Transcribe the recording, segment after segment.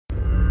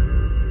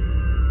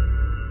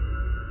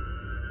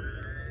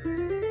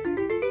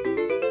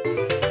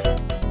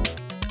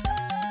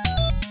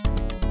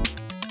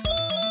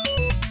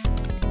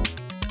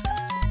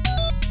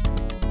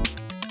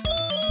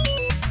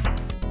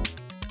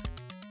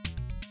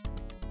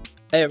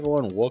Hey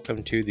everyone,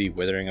 welcome to the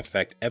Withering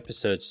Effect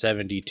episode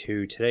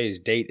 72. Today's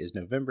date is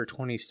November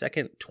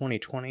 22nd,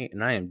 2020,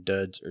 and I am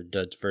Duds, or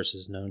Duds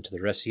versus known to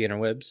the rest of the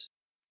interwebs.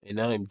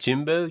 And I'm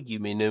Jimbo. You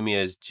may know me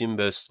as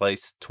Jimbo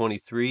Slice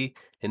 23.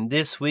 And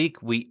this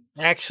week we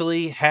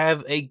actually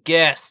have a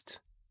guest.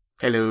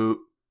 Hello.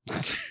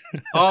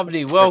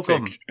 Aubni,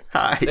 welcome.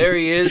 Hi. There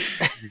he is.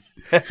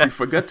 You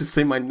forgot to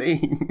say my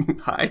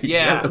name. Hi.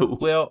 Yeah. Hello.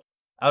 Well,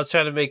 I was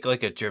trying to make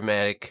like a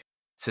dramatic,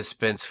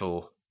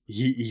 suspenseful.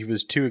 He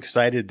was too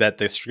excited that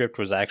the script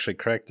was actually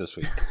correct this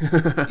week.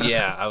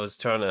 Yeah, I was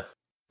trying to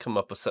come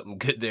up with something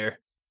good there.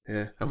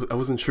 Yeah, I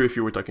wasn't sure if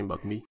you were talking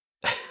about me.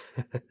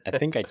 I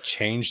think I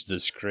changed the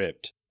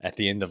script at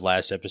the end of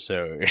last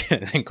episode.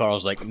 And then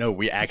Carl's like, no,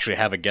 we actually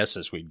have a guest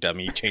this week,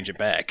 dummy. Change it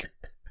back.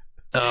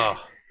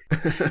 Oh.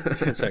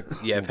 It's like,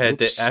 Yeah,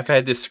 whoops. I've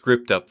had this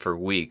script up for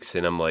weeks,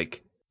 and I'm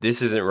like,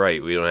 this isn't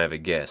right. We don't have a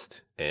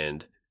guest.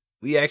 And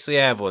we actually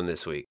have one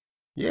this week.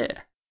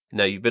 Yeah.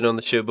 Now, you've been on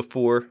the show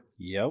before.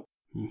 Yep.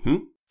 Mm-hmm.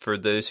 For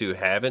those who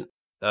haven't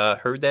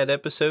heard that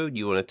episode,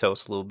 you want to tell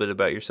us a little bit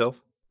about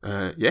yourself?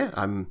 Yeah,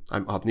 I'm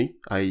Aubni.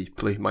 I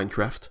play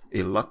Minecraft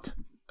a lot.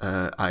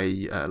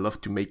 I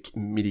love to make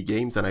mini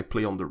games, and I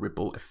play on the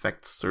Ripple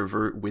Effect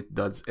server with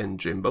Duds and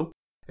Jimbo.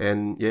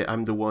 And yeah,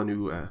 I'm the one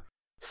who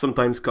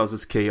sometimes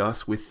causes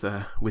chaos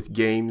with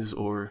games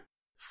or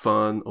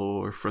fun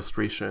or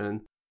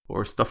frustration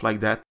or stuff like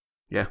that.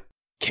 Yeah.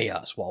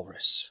 Chaos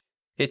Walrus.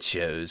 It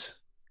shows,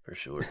 for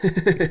sure.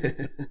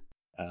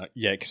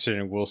 Yeah,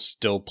 considering we're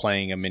still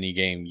playing a mini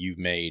game you've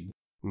made.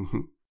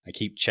 Mm-hmm. I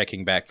keep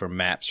checking back for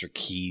maps or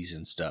keys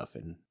and stuff,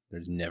 and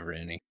there's never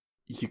any.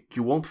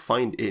 You won't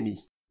find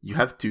any. You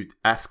have to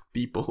ask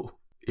people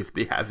if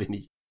they have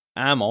any.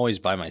 I'm always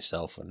by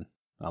myself when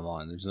I'm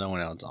on. There's no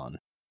one else on.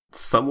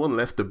 Someone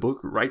left a book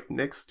right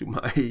next to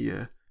my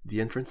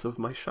the entrance of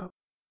my shop.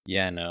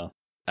 Yeah, no.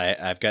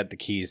 I've got the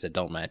keys that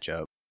don't match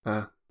up.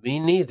 Me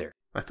neither.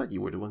 I thought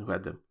you were the one who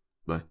had them,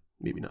 but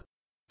maybe not.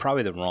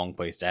 Probably the wrong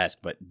place to ask,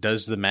 but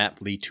does the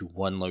map lead to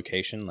one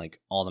location, like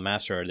all the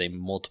maps, or are they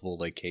multiple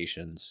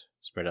locations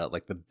spread out,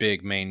 like the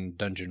big main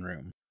dungeon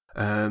room?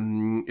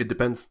 It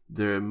depends.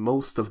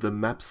 Most of the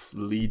maps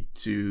lead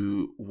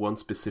to one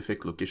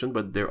specific location,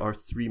 but there are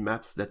 3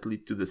 maps that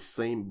lead to the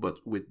same,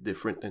 but with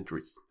different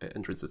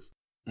entrances.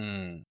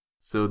 Mm.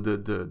 So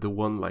the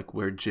one like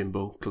where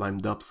Jimbo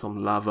climbed up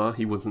some lava,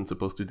 he wasn't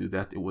supposed to do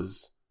that. It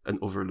was an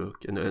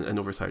overlook and an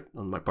oversight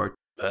on my part.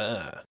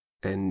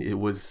 And it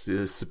was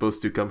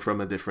supposed to come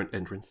from a different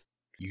entrance.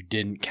 You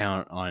didn't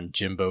count on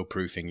Jimbo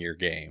proofing your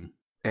game.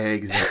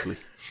 Exactly.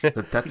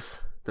 But that's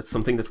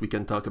something that we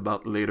can talk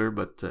about later,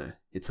 but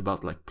it's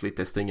about like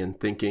playtesting and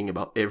thinking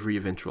about every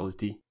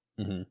eventuality,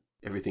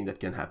 everything that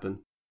can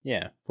happen.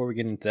 Yeah, before we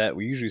get into that,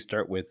 we usually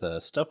start with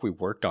stuff we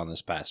worked on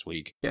this past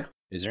week. Yeah.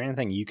 Is there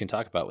anything you can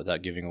talk about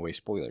without giving away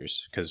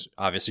spoilers? Because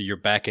obviously you're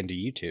back into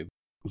YouTube.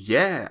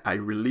 Yeah, I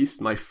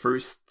released my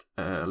first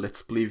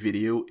Let's Play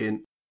video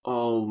in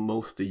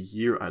almost a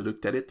year. I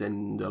looked at it,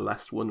 and the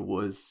last one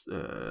was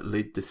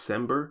late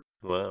December.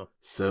 Wow.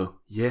 So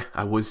yeah,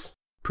 I was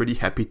pretty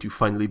happy to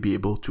finally be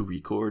able to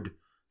record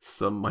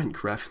some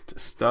Minecraft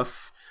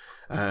stuff.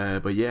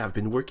 But yeah, I've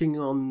been working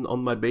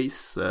on my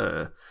base.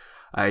 I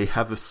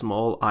have a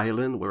small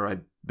island where I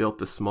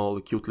built a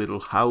small, cute little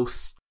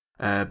house.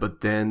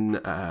 But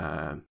then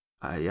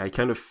I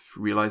kind of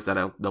realized that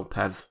I don't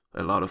have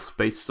a lot of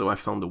space, so I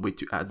found a way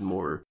to add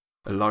more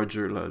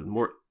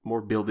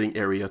building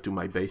area to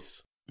my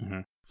base.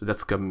 Mm-hmm. So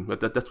that's coming.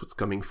 But that's what's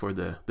coming for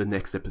the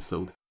next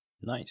episode.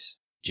 Nice.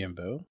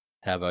 Jimbo,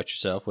 how about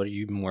yourself? What have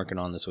you been working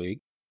on this week?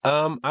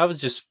 I was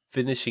just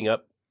finishing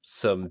up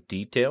some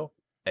detail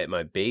at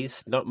my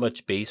base. Not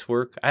much base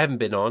work. I haven't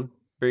been on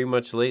very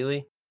much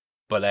lately,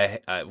 but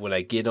I when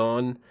I get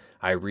on,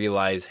 I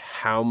realize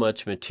how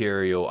much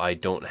material I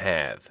don't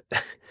have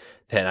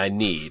that I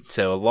need.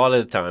 So a lot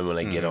of the time when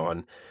I get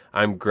on,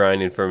 I'm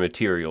grinding for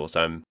materials.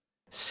 I'm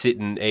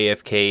sitting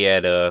AFK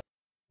at a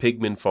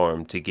pigman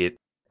farm to get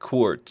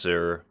quartz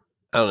or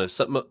I don't know,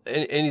 something,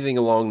 anything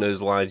along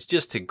those lines,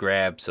 just to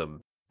grab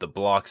the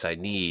blocks I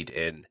need,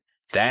 and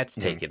that's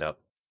taken up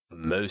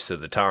most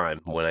of the time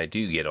when I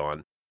do get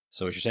on.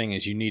 So what you're saying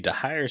is you need to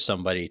hire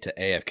somebody to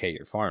AFK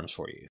your farms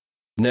for you.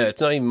 No,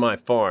 it's not even my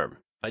farm.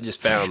 I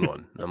just found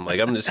one. I'm like,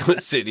 I'm just going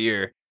to sit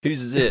here.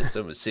 Whose this?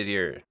 I'm going to sit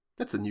here.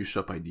 That's a new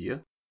shop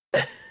idea.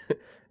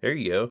 There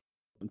you go.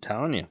 I'm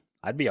telling you,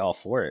 I'd be all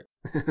for it.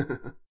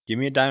 Give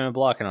me a diamond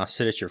block and I'll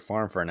sit at your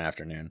farm for an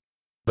afternoon.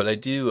 But I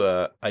do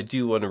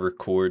want to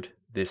record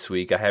this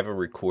week. I haven't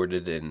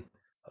recorded in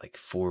like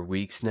 4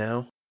 weeks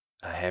now.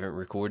 I haven't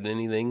recorded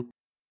anything.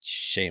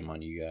 Shame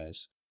on you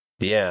guys.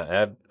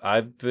 Yeah,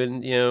 I've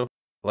been,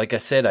 like I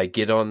said, I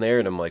get on there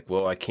and I'm like,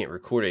 well, I can't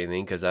record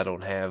anything because I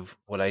don't have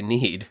what I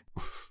need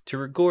to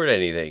record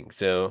anything.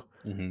 So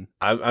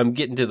I'm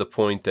getting to the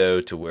point,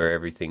 though, to where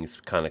everything's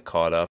kind of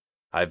caught up.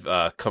 I've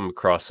come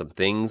across some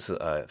things,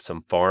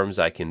 some farms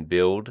I can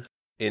build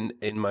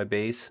in my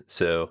base.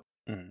 So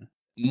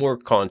more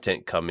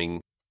content coming.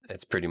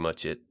 That's pretty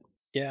much it.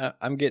 Yeah,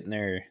 I'm getting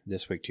there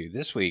this week, too.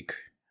 This week,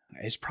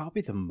 is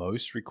probably the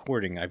most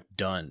recording I've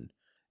done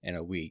in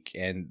a week.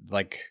 And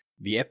like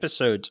the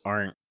episodes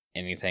aren't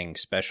anything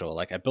special.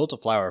 Like I built a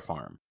flower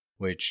farm,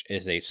 which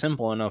is a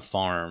simple enough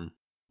farm,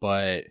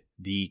 but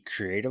the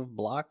creative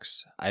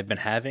blocks I've been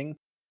having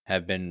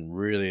have been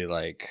really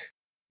like,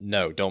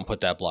 no, don't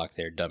put that block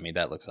there, dummy.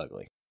 That looks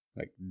ugly.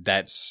 Like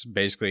that's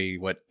basically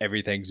what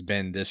everything's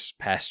been this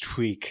past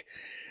week.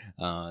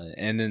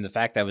 And then the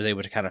fact that I was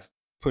able to kind of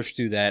push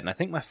through that, and I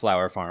think my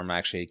flower farm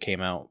actually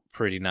came out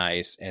pretty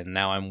nice. And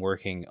now I'm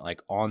working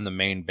like on the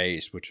main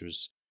base, which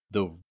was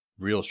the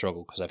real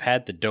struggle because I've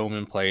had the dome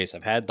in place,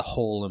 I've had the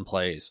hole in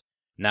place.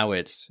 Now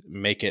it's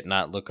make it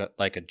not look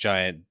like a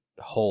giant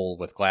hole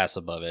with glass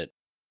above it.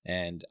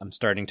 And I'm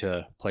starting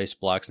to place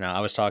blocks now.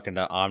 I was talking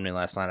to Aubni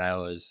last night.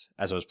 As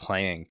I was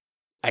playing,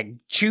 I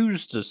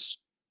choose the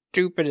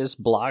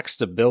stupidest blocks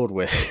to build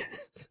with.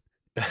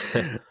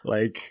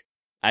 Like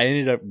I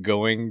ended up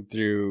going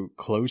through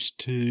close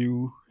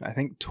to, I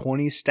think,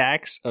 20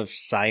 stacks of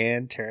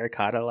cyan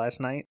terracotta last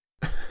night.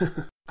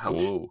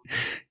 Ouch.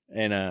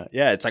 And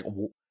yeah, it's like,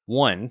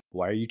 one,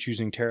 why are you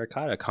choosing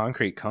terracotta?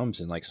 Concrete comes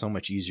in like so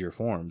much easier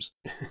forms.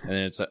 And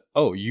then it's like,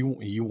 oh,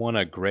 you want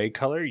a gray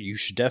color? You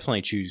should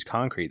definitely choose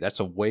concrete. That's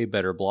a way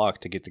better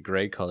block to get the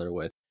gray color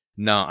with.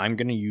 No, I'm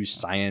going to use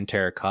cyan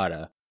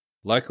terracotta.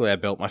 Luckily, I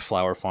built my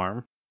flower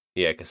farm.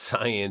 Yeah, because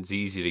cyan's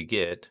easy to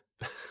get.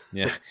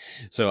 Yeah.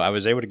 So I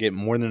was able to get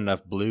more than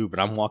enough blue, but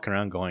I'm walking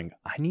around going,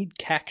 I need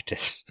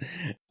cactus.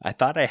 I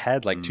thought I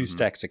had like 2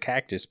 stacks of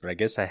cactus, but I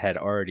guess I had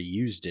already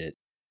used it.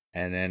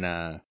 And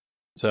then,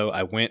 so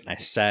I went and I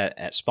sat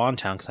at Spawn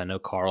Town because I know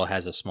Carl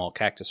has a small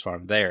cactus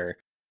farm there.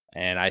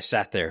 And I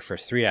sat there for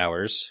 3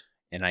 hours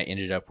and I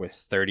ended up with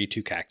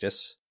 32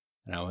 cactus.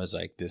 And I was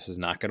like, this is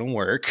not going to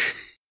work.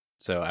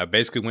 So I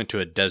basically went to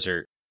a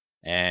desert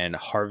and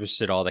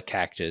harvested all the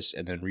cactus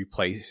and then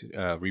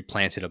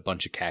replanted a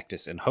bunch of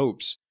cactus in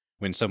hopes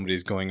when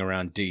somebody's going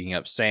around digging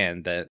up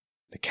sand that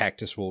the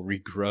cactus will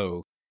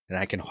regrow and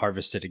I can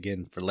harvest it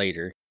again for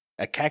later.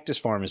 A cactus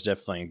farm is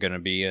definitely going to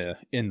be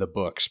in the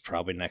books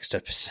probably next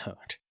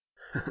episode.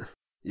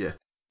 Yeah.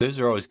 Those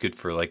are always good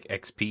for like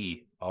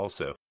XP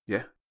also.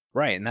 Yeah.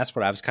 Right, and that's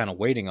what I was kind of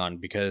waiting on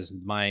because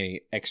my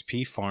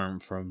XP farm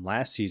from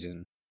last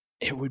season,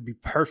 it would be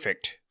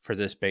perfect for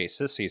this base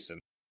this season.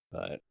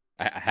 But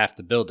I have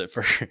to build it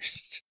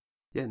first.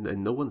 Yeah,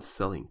 and no one's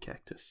selling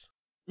cactus.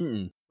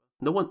 Mm.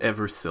 No one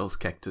ever sells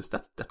cactus.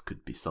 That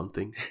could be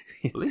something.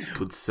 Link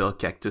could sell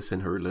cactus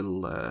in her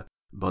little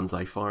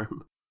bonsai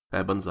farm,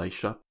 bonsai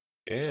shop.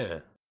 Yeah.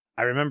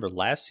 I remember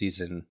last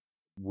season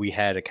we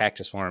had a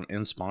cactus farm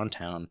in Spawn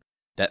Town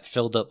that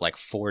filled up like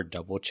 4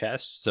 double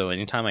chests. So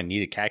anytime I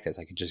needed cactus,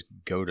 I could just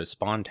go to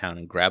Spawn Town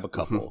and grab a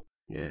couple.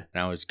 Yeah.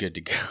 And I was good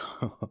to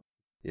go.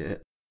 Yeah.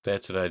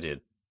 That's what I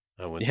did.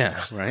 I went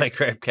Yeah, there. right. I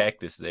grabbed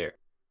cactus there.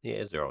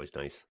 Yeah, they're always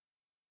nice.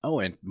 Oh,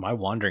 and my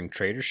wandering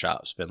trader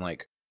shop's been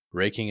like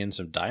raking in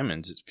some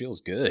diamonds. It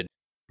feels good.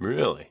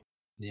 Really?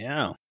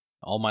 Yeah.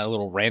 All my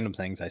little random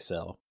things I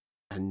sell.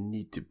 I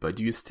need to buy.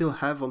 Do you still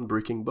have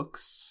Unbreaking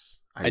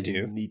books? I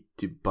do. Need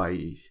to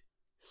buy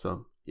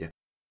some. Yeah.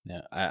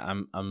 Yeah,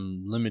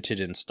 I'm limited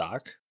in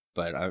stock,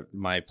 but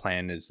my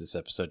plan is this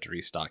episode to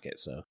restock it.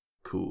 So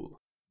Cool.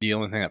 the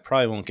only thing that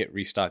probably won't get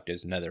restocked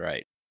is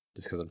netherite,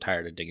 just because I'm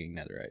tired of digging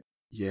netherite.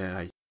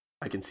 Yeah,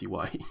 I can see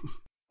why.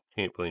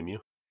 Can't blame you.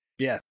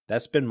 Yeah,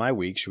 that's been my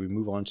week. Should we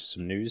move on to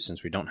some news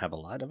since we don't have a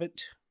lot of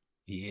it?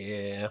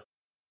 Yeah.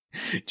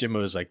 Jimbo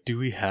was like, do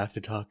we have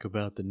to talk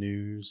about the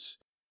news?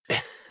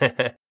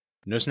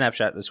 No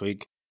snapshot this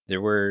week.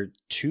 There were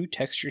 2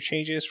 texture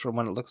changes from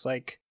what it looks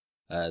like.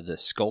 The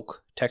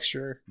skulk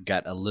texture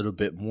got a little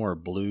bit more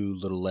blue, a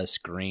little less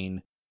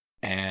green.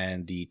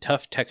 And the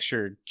tough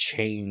texture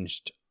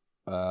changed.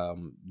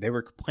 They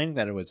were complaining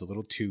that it was a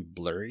little too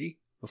blurry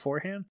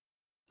beforehand.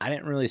 I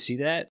didn't really see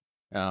that.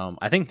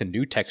 I think the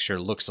new texture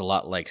looks a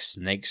lot like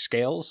snake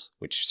scales,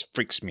 which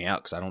freaks me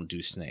out because I don't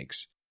do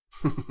snakes.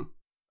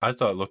 I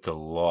thought it looked a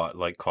lot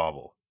like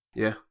cobble.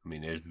 Yeah. I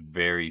mean, there's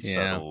very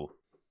subtle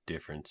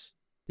difference.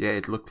 Yeah,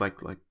 it looked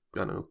like I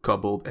don't know,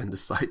 cobbled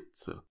andesite.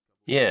 So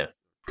Yeah.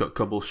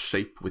 cobble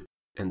shape with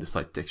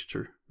andesite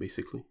texture,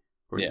 basically,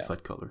 or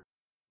andesite color.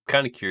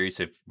 Kind of curious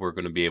if we're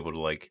going to be able to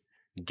like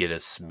get a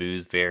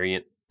smooth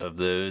variant of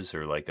those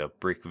or like a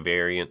brick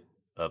variant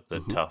of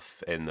the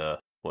tough and the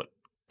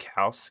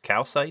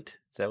calcite?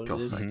 Is that what it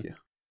is? Calcite, yeah.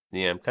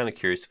 Yeah, I'm kind of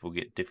curious if we'll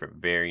get different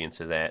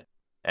variants of that.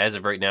 As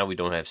of right now, we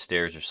don't have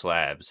stairs or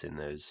slabs in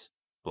those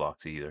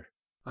blocks either.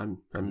 I'm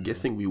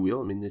guessing we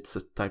will. I mean, it's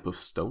a type of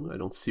stone. I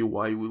don't see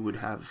why we would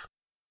have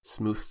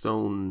smooth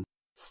stone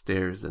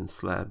stairs and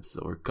slabs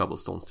or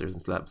cobblestone stairs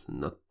and slabs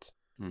and not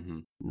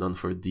none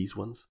for these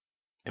ones.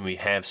 And we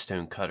have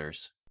stone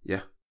cutters.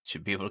 Yeah.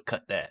 Should be able to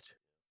cut that.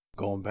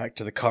 Going back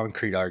to the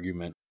concrete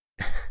argument.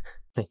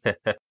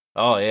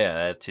 Oh, yeah,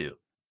 that too.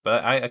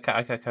 But I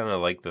kind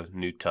of like the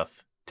new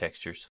tough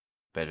textures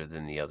better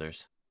than the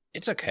others.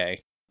 It's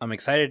okay. I'm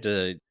excited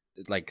to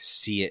like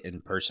see it in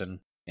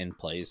person in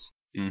plays.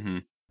 Mm-hmm.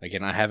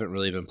 Again, I haven't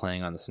really been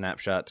playing on the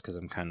snapshots because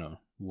I'm kind of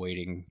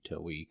waiting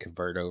till we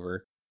convert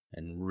over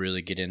and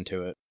really get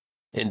into it.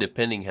 And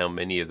depending how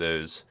many of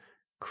those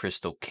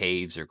crystal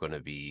caves are going to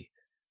be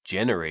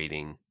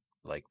generating,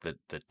 like the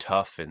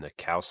tuff and the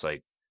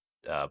calcite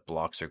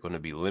blocks are going to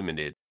be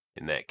limited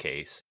in that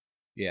case.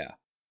 Yeah.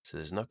 So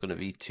there's not going to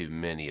be too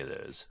many of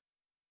those,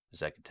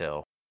 as I can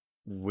tell.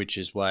 Which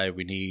is why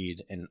we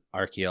need an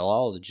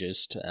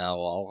archaeologist.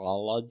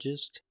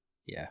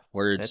 Yeah,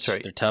 words. That's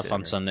right. They're tough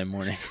on Right. Sunday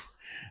morning.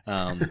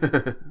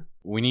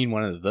 We need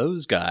one of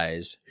those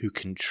guys who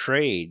can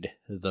trade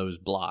those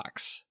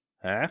blocks.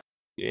 Huh?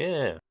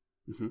 Yeah.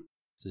 Mm-hmm.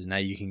 So now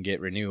you can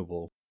get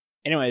renewable.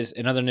 Anyways,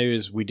 in other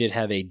news, we did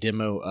have a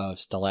demo of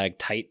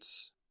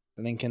stalactites.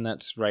 I think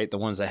that's right, the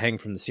ones that hang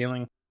from the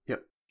ceiling.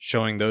 Yep.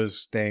 Showing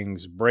those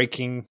things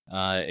breaking.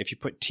 If you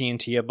put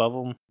TNT above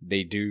them,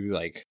 they do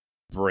like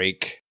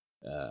break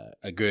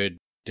a good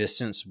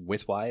distance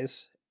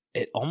widthwise.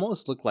 It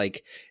almost looked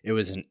like it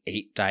was an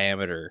 8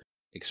 diameter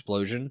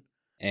explosion,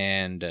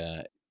 and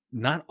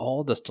not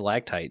all the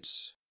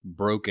stalactites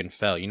broke and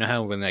fell. You know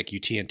how when like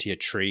you TNT a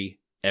tree,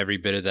 every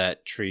bit of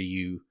that tree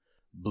you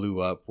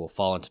blew up will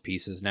fall into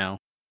pieces now?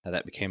 How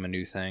that became a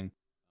new thing?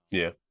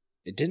 Yeah.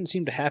 It didn't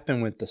seem to happen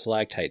with the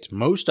stalactites.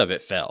 Most of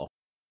it fell,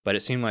 but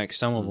it seemed like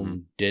some of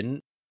them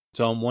didn't.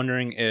 So I'm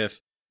wondering if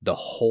the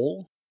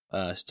whole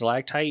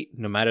stalactite,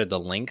 no matter the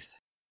length,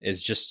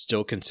 is just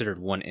still considered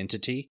one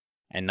entity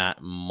and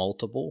not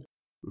multiple.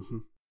 Mm-hmm.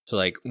 So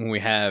like when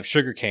we have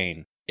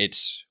sugarcane,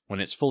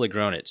 when it's fully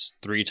grown, it's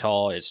 3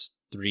 tall, it's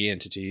 3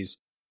 entities,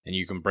 and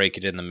you can break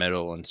it in the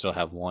middle and still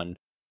have one.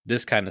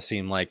 This kind of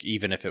seemed like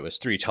even if it was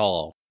 3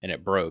 tall and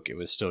it broke, it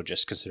was still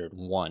just considered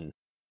one.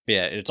 But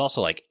yeah, it's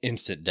also like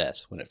instant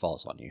death when it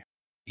falls on you.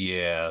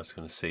 Yeah, I was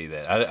going to say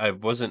that. I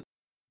wasn't...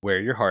 Wear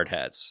your hard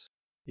hats.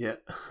 Yeah.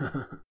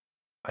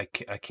 I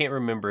can't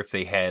remember if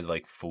they had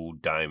like full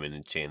diamond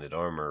enchanted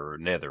armor or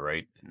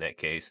netherite in that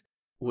case.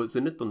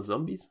 Wasn't it on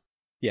zombies?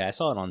 Yeah, I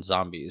saw it on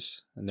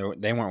zombies, and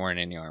they weren't wearing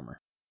any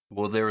armor.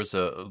 Well, there was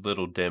a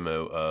little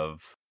demo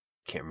of...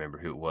 Can't remember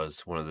who it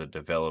was. One of the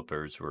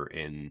developers were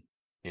in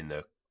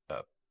the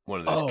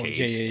one of those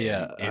caves.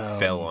 Yeah. And it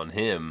fell on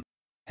him.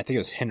 I think it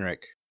was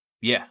Henrik.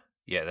 Yeah,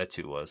 that's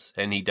who it was.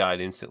 And he died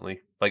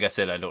instantly. Like I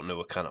said, I don't know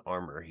what kind of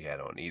armor he had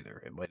on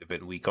either. It might have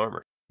been weak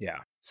armor. Yeah.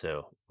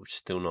 So we're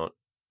still not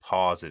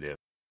positive.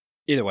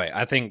 Either way,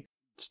 I think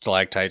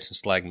stalactites and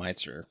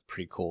stalagmites are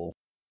pretty cool,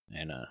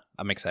 and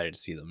I'm excited to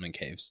see them in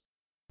caves.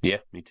 Yeah,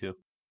 me too.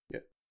 Yeah.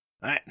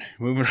 All right,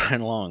 moving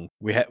right along.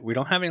 We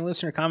don't have any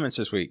listener comments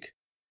this week.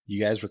 You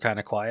guys were kind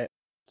of quiet,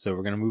 so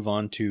we're gonna move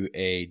on to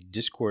a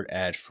Discord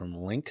ad from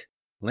Link.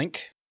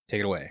 Link, take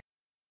it away.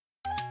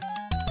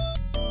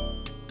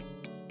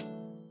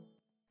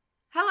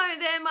 Hello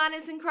there,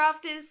 miners and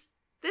crafters.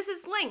 This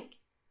is Link.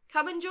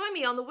 Come and join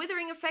me on the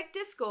Withering Effect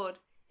Discord.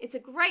 It's a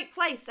great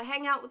place to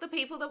hang out with the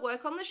people that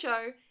work on the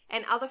show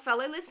and other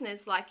fellow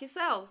listeners like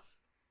yourselves.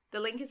 The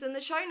link is in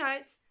the show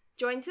notes.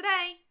 Join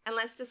today and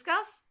let's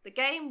discuss the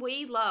game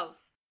we love.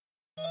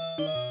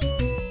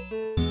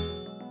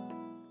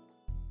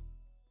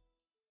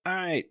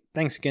 Alright,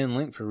 thanks again,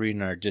 Link, for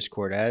reading our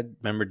Discord ad.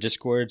 Remember,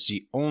 Discord's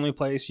the only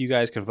place you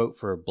guys can vote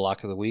for a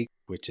block of the week,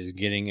 which is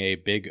getting a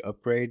big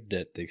upgrade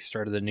at the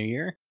start of the new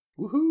year.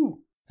 Woohoo!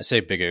 I say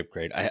big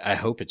upgrade. I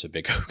hope it's a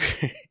big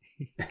upgrade.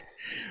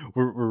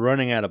 We're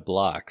running out of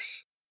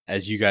blocks,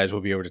 as you guys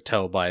will be able to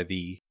tell by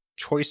the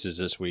choices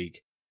this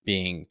week,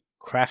 being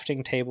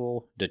crafting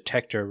table,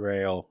 detector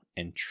rail,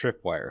 and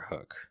tripwire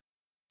hook.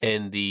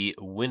 And the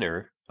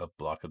winner of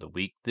Block of the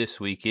Week this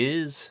week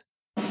is...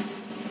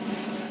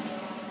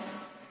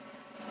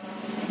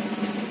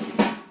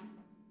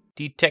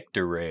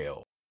 Detector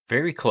rail.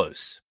 Very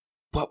close.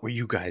 What were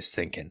you guys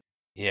thinking?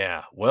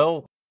 Yeah,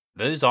 well,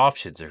 those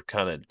options are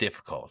kind of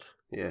difficult,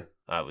 Yeah.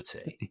 I would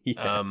say.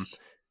 Yes.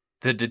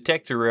 The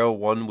detector rail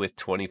won with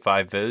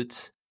 25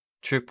 votes,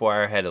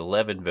 tripwire had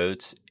 11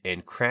 votes,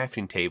 and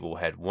crafting table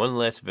had one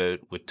less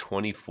vote with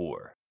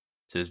 24.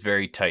 So it's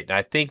very tight. And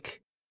I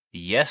think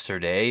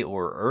yesterday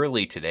or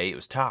early today it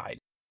was tied.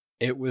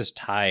 It was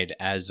tied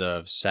as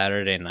of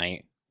Saturday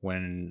night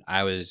when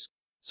I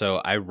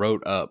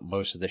wrote up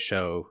most of the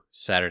show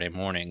Saturday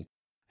morning,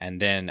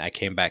 and then I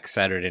came back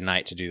Saturday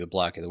night to do the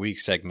Block of the Week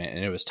segment,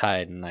 and it was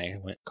tied, and I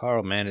went,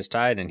 Carl, man, it's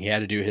tied, and he had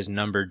to do his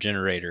number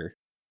generator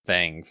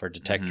thing for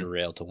detector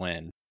rail to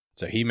win.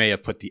 So he may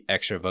have put the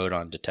extra vote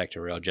on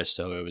detector rail just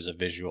so it was a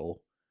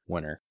visual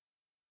winner.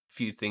 A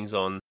few things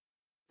on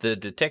the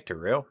detector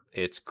rail.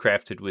 It's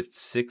crafted with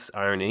 6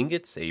 iron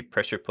ingots, a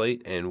pressure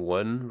plate, and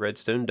 1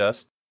 redstone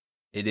dust.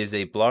 It is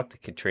a block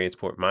that can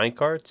transport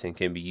minecarts and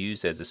can be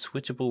used as a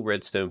switchable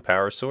redstone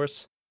power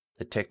source.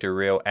 Detector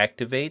rail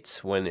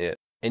activates when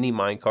any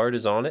minecart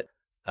is on it.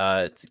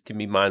 It can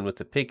be mined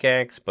with a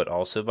pickaxe, but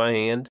also by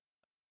hand.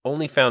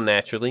 Only found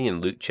naturally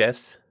in loot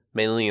chests,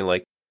 mainly in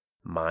like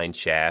mine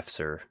shafts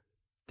or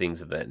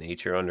things of that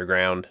nature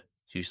underground.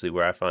 It's usually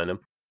where I find them.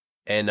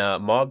 And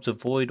mobs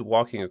avoid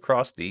walking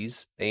across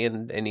these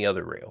and any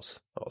other rails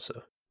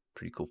also.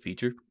 Pretty cool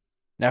feature.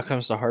 Now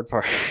comes the hard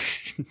part.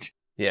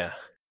 Yeah.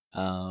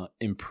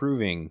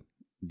 Improving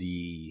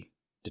the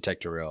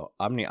detector rail.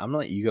 Omni, I'm going to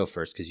let you go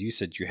first because you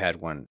said you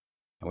had one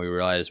and we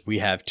realized we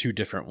have two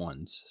different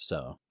ones.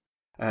 So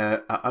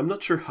I'm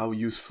not sure how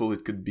useful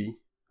it could be.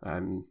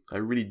 I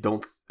really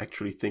don't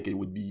actually think it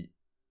would be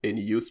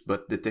any use,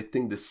 but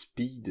detecting the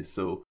speed,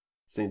 so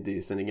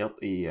sending out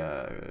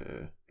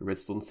a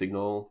redstone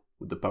signal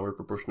with the power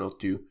proportional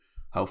to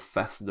how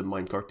fast the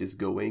minecart is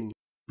going.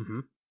 Mm-hmm.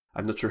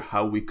 I'm not sure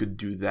how we could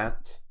do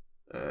that,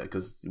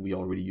 because we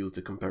already used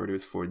the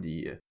comparators for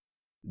the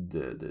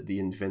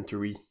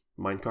inventory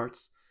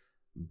minecarts.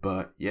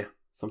 But yeah,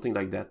 something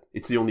like that.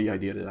 It's the only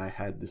idea that I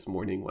had this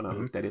morning when I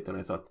looked at it, and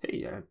I thought,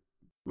 hey, I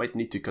might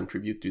need to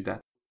contribute to that.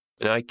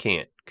 And I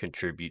can't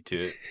contribute to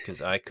it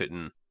because I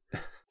couldn't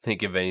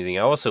think of anything.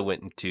 I also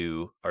went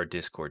into our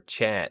Discord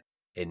chat,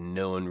 and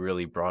no one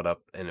really brought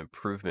up an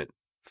improvement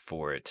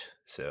for it.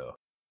 So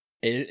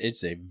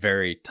it's a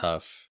very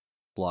tough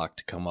block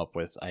to come up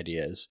with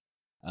ideas.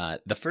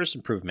 The first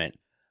improvement,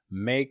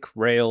 make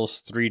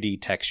rails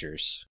 3D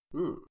textures.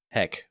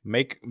 Heck,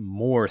 make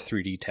more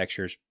 3D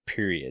textures,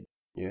 period.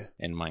 Yeah.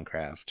 In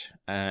Minecraft.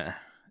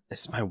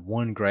 It's my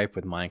one gripe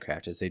with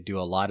Minecraft is they do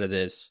a lot of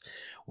this,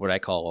 what I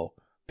call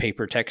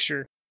paper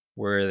texture,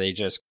 where they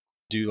just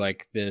do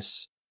like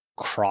this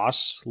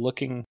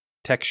cross-looking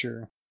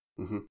texture.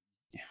 Mm-hmm.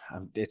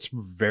 It's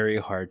very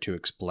hard to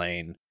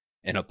explain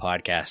in a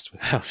podcast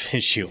without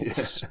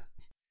visuals.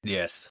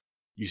 yes.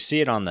 You see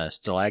it on the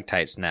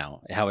stalactites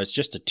now, how it's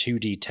just a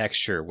 2D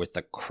texture with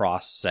the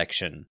cross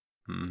section.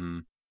 Mm-hmm.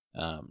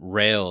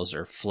 Rails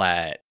are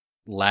flat,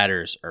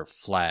 ladders are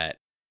flat.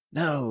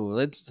 No,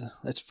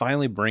 let's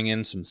finally bring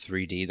in some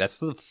 3D. That's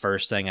the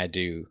first thing I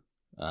do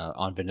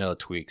on Vanilla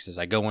Tweaks is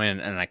I go in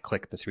and I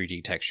click the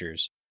 3D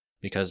textures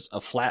because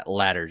a flat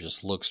ladder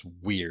just looks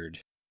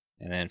weird,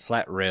 and then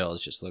flat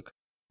rails just look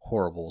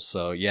horrible.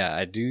 So yeah,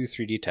 I do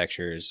 3D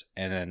textures,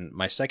 and then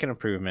my second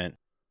improvement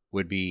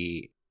would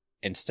be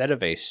instead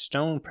of a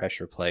stone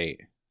pressure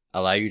plate,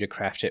 allow you to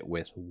craft it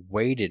with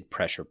weighted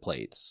pressure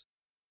plates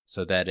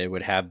so that it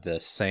would have the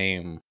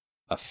same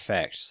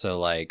effect. So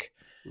like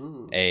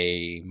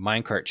a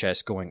minecart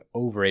chest going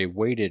over a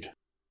weighted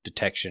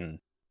detection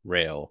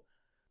rail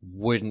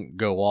wouldn't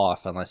go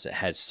off unless it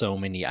had so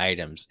many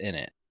items in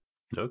it.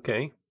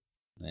 Okay.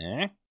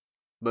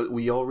 But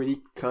we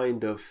already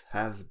kind of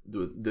have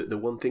the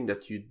one thing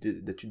that you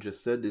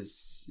just said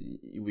is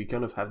we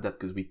kind of have that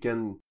because we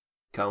can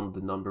count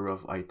the number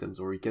of items,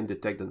 or we can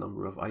detect the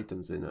number of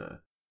items in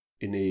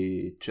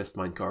a chest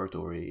minecart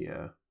or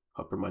a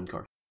hopper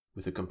minecart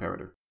with a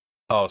comparator.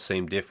 Oh,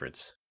 same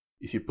difference.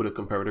 If you put a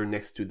comparator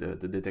next to the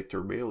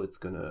detector rail, it's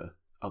gonna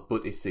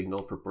output a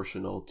signal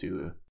proportional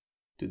to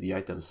the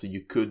items. So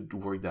you could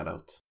work that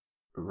out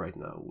right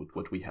now with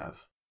what we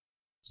have.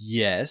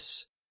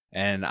 Yes,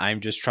 and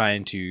I'm just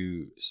trying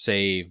to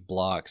save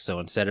blocks. So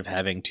instead of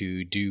having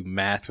to do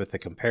math with the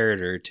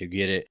comparator to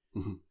get it,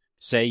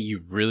 say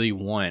you really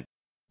want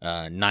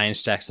 9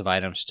 stacks of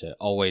items to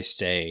always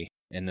stay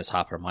in this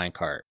hopper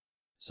minecart.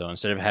 So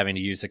instead of having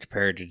to use the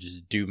comparator to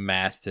just do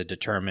math to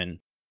determine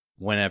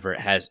whenever it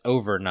has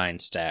over 9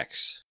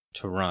 stacks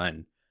to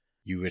run,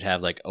 you would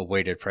have like a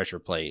weighted pressure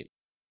plate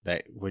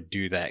that would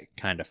do that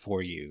kind of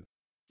for you.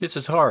 This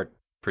is hard,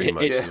 pretty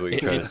much, is what you're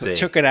trying to say. It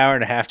took an hour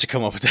and a half to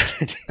come up with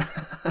that.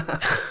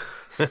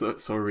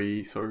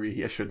 Sorry,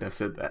 I shouldn't have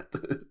said that.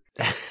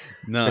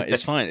 No,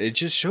 it's fine. It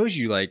just shows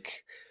you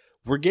like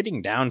we're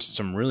getting down to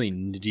some really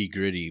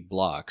nitty-gritty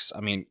blocks.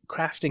 I mean,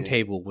 crafting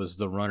table was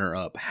the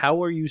runner-up.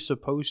 How are you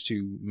supposed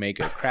to make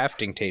a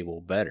crafting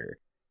table better?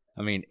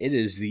 I mean, it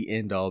is the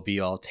end-all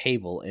be-all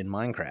table in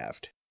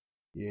Minecraft.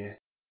 Yeah.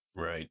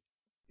 Right.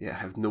 Yeah, I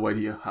have no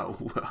idea how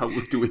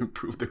to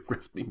improve the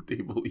crafting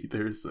table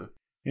either. So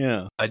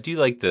yeah, I do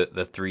like the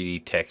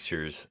 3D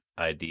textures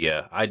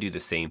idea. I do the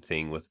same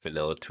thing with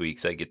Vanilla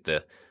Tweaks. I get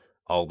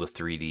all the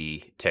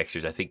 3D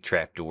textures. I think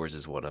trapdoors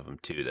is one of them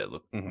too that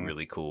look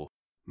really cool.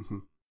 Mm-hmm.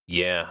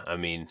 Yeah, I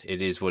mean,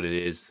 it is what it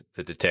is.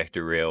 The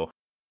detector rail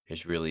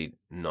is really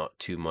not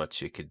too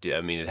much it could do.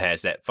 I mean, it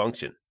has that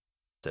function.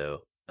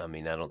 So, I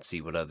mean, I don't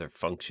see what other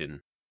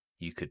function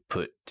you could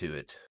put to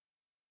it.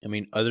 I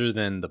mean, other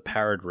than the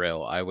powered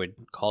rail, I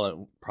would call it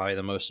probably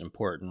the most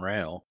important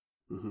rail.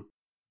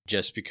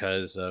 Just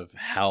because of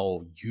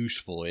how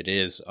useful it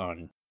is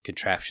on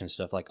contraption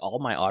stuff. Like, all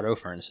my auto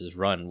furnaces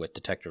run with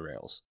detector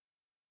rails.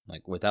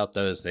 Like, without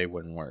those, they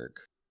wouldn't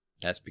work.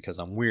 That's because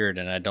I'm weird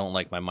and I don't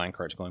like my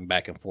minecarts going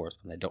back and forth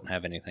when I don't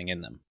have anything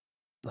in them.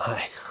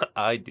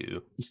 I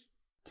do.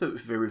 It's a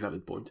very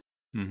valid point.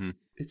 Mm-hmm.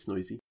 It's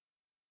noisy.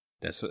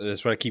 That's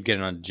what I keep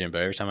getting on Jim,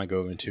 but every time I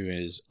go into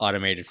his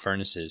automated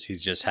furnaces, he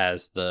just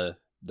has the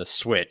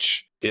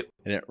switch. Yep.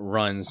 And it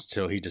runs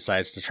till he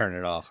decides to turn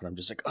it off. And I'm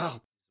just like,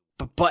 oh,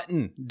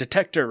 button,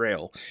 detector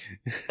rail.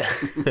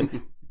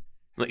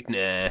 Like,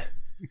 nah.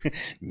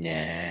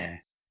 Nah.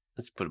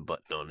 Let's put a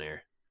button on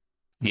there.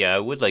 Yeah, I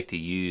would like to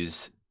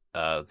use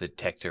the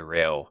detector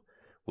rail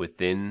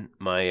within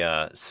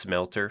my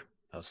smelter.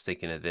 I was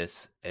thinking of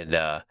this,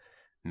 and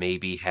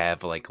maybe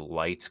have like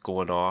lights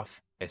going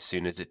off as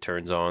soon as it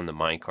turns on. The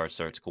minecart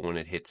starts going,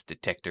 it hits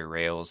detector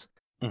rails,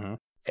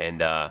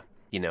 and I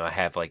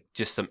have like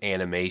just some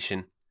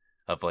animation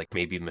of like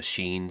maybe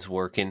machines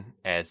working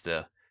as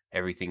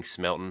everything's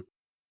smelting.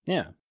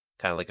 Yeah.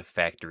 Kind of like a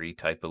factory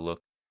type of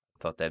look.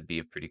 Thought that'd be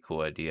a pretty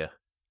cool idea.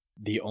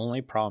 The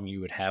only problem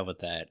you would have with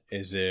that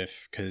is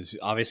because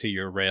obviously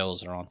your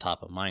rails are on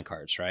top of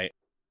minecarts, right?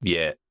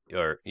 Yeah,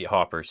 or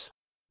hoppers.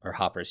 Or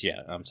hoppers,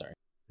 yeah, I'm sorry.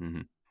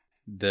 Mm-hmm.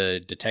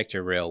 The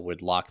detector rail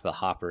would lock the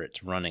hopper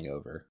it's running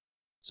over,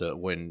 so it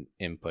wouldn't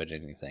input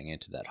anything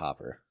into that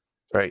hopper.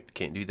 Right,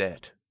 can't do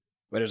that.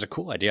 But it was a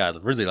cool idea. I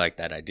really like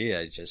that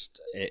idea. It's just,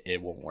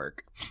 it won't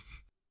work.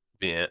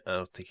 Yeah, I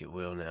don't think it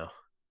will now.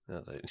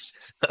 Now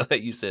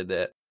that you said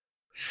that.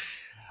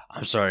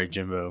 I'm sorry,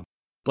 Jimbo.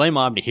 Blame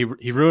Aubni.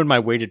 He ruined my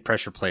weighted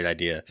pressure plate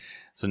idea.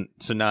 So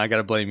now I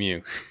gotta blame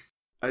you.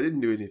 I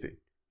didn't do anything.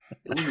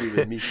 It wasn't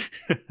even me.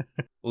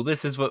 Well,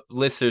 this is what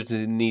listeners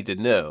need to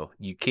know.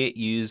 You can't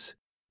use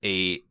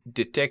a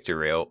detector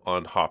rail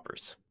on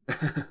hoppers.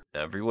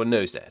 Everyone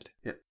knows that.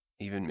 Yeah.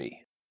 Even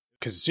me.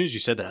 Because as soon as you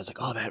said that, I was like,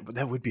 oh,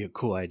 that would be a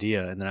cool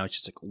idea. And then I was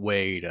just like,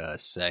 wait a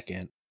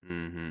second.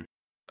 Mm-hmm.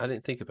 I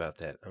didn't think about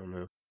that. I don't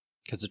know.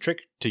 Because the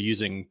trick to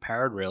using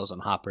powered rails on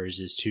hoppers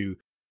is to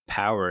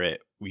power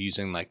it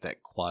using like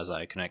that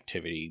quasi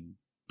connectivity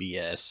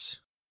BS.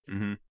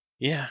 Mm-hmm.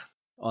 Yeah,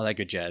 all that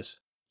good jazz.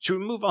 Should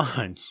we move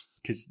on?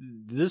 Because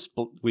this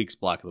week's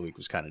block of the week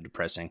was kind of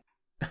depressing.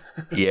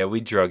 Yeah,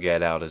 we drug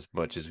that out as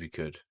much as we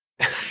could.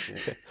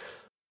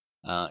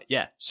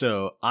 Yeah.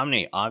 So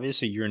Omni,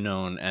 obviously you're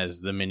known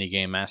as the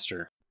minigame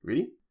master.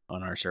 Really?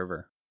 On our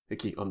server.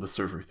 Okay, on the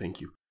server, thank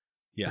you.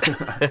 Yeah.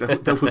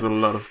 that was a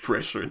lot of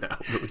pressure now,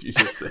 what you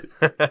just said.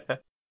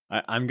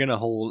 I'm going to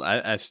hold,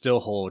 I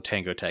still hold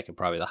Tango Tech in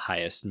probably the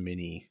highest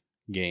mini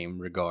game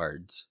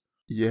regards.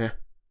 Yeah,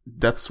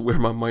 that's where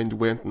my mind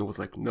went and was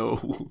like, no,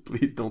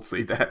 please don't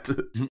say that.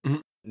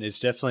 It's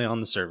definitely on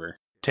the server.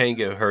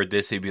 Tango heard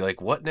this, he'd be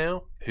like, what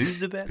now? Who's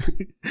the best?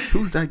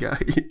 Who's that guy?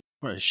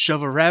 I'm going to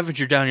shove a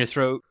Ravager down your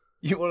throat.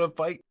 You want to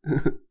fight?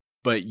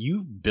 But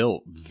you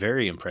built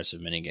very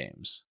impressive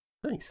minigames.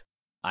 Thanks.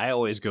 I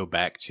always go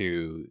back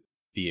to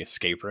the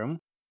escape room.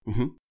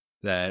 Mm-hmm.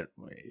 That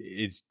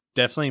is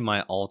definitely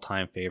my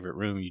all-time favorite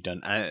room you've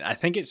done. I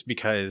think it's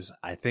because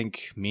I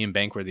think me and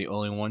Bank were the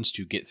only ones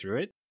to get through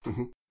it.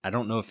 Mm-hmm. I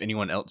don't know if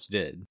anyone else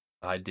did.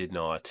 I did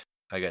not.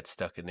 I got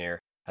stuck in there.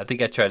 I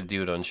think I tried to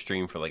do it on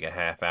stream for like a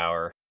half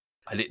hour.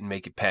 I didn't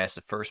make it past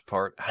the first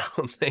part, I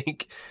don't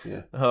think.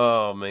 Yeah.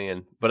 Oh,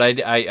 man. But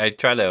I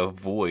try to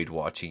avoid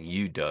watching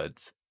you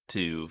duds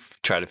to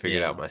try to figure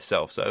it out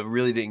myself. So I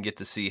really didn't get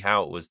to see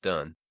how it was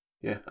done.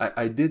 Yeah,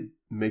 I did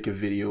make a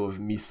video of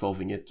me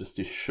solving it just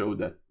to show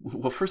that,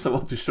 well, first of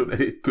all, to show that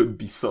it could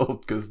be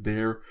solved, because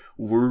there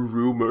were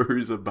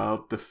rumors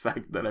about the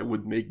fact that I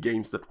would make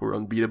games that were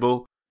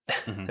unbeatable.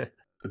 Mm-hmm.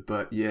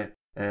 But yeah,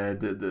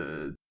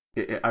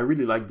 I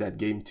really like that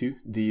game too.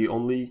 The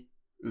only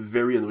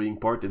very annoying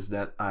part is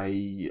that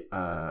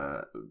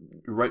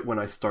right when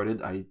I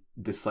started, I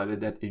decided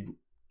that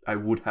I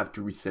would have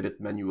to reset it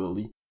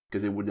manually,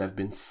 because it would have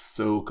been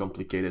so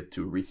complicated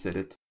to reset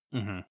it.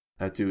 Mm-hmm.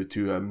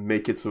 To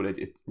make it so that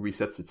it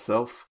resets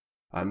itself.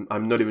 I'm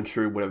not even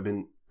sure it would have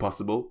been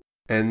possible.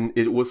 And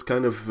it was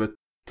kind of a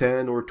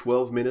 10 or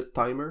 12 minute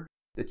timer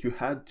that you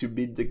had to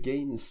beat the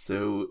game,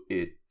 so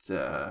it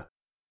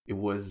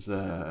was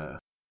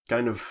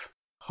kind of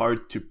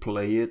hard to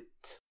play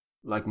it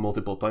like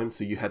multiple times.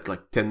 So you had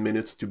like 10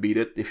 minutes to beat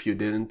it. If you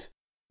didn't,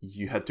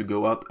 you had to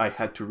go out. I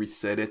had to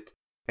reset it,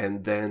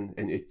 and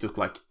it took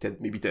like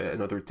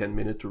another 10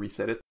 minutes to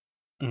reset it,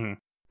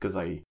 because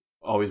I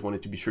always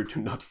wanted to be sure to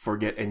not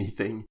forget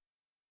anything,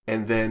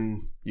 and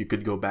then you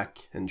could go back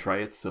and try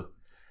it. So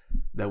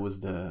that was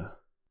the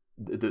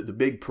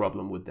big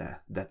problem with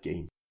that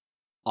game.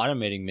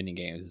 Automating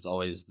minigames is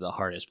always the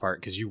hardest part,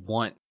 because you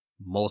want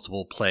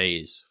multiple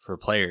plays for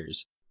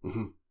players,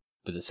 mm-hmm.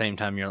 but at the same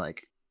time you're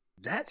like,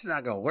 that's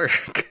not gonna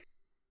work.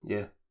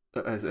 Yeah,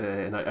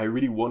 and I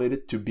really wanted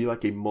it to be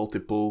like a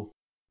multiple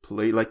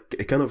play,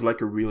 like kind of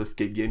like a real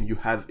escape game. You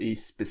have a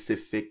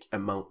specific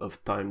amount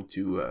of time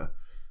to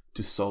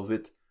solve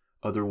it.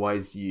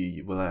 Otherwise,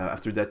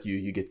 after that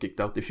you get kicked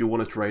out. If you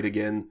want to try it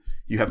again,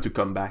 you have to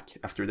come back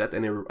after that.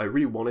 And I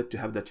really wanted to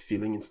have that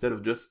feeling, instead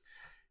of just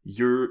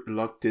you're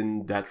locked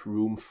in that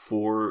room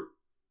for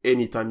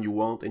any time you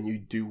want and you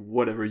do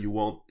whatever you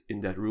want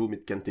in that room.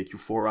 It can take you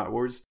 4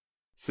 hours.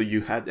 So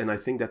you had, and I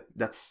think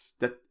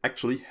that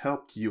actually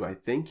helped you, I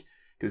think,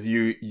 because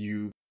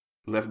you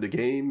left the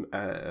game,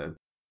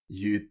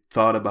 you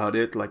thought about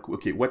it, like,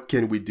 okay, what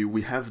can we do?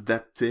 We have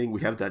that thing,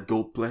 we have that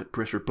gold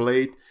pressure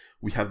plate,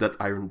 we have that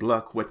iron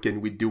block, what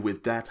can we do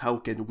with that? How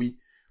can we,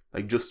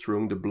 like, just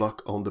throwing the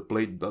block on the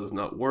plate does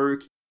not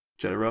work,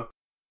 etc.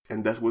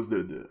 And that was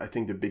I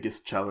think the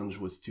biggest challenge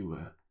was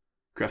to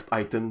craft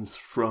items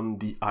from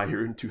the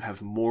iron, to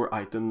have more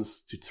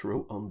items to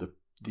throw on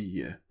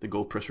the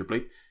gold pressure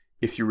plate,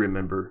 if you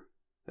remember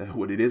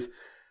what it is.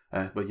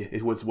 But yeah,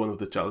 it was one of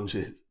the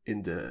challenges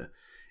in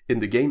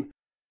the game.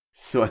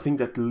 So I think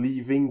that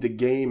leaving the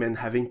game and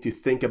having to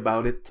think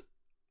about it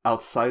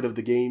outside of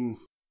the game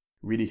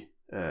really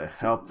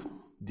helped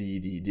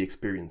the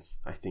experience,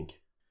 I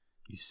think.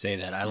 You say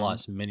that. I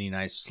lost many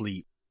nights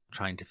sleep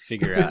trying to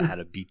figure out how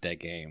to beat that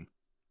game.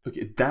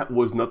 Okay, that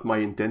was not my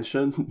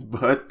intention,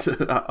 but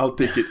I'll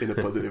take it in a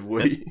positive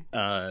way.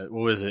 What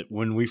was it?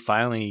 When we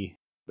finally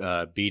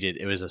beat it,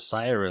 it was a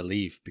sigh of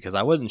relief because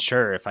I wasn't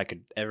sure if I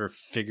could ever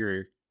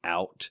figure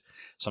out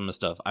some of the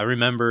stuff. I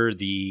remember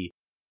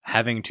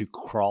having to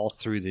crawl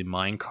through the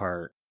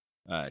minecart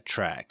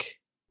track.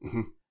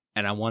 Mhm.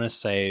 And I want to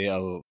say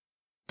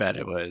that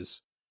it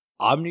was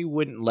Aubni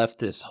wouldn't left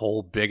this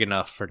hole big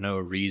enough for no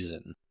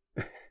reason.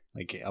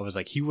 Like I was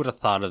like, he would have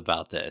thought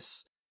about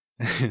this.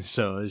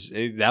 So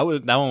that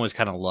one was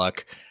kind of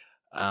luck.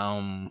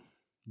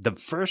 The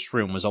first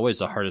room was always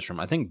the hardest room.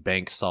 I think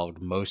Bank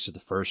solved most of the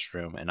first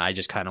room, and I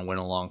just kind of went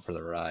along for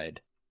the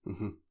ride.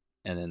 Mm-hmm.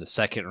 And then the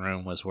second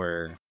room was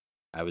where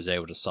I was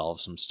able to solve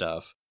some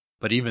stuff.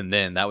 But even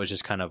then, that was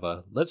just kind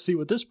of let's see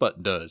what this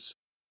button does.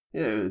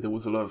 Yeah, there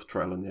was a lot of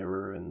trial and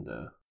error, and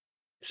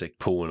It's like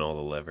pulling all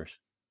the levers.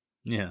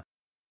 Yeah.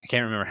 I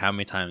can't remember how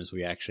many times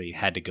we actually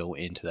had to go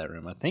into that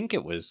room. I think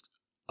it was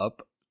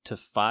up to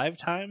 5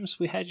 times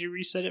we had you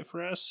reset it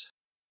for us.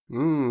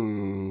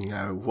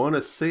 I want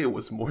to say it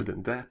was more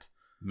than that.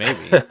 Maybe.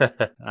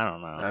 I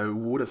don't know. I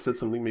would have said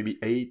something maybe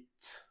 8,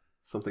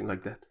 something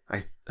like that.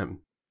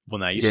 Well,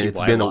 now you see it's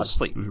why been I lost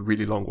sleep. a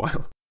really long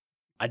while.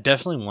 I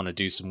definitely want to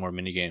do some more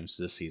minigames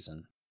this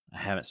season. I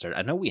haven't started.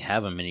 I know we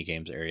have a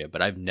minigames area,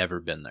 but I've never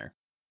been there.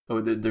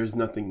 Oh, there's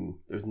nothing.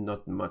 There's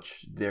not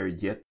much there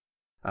yet.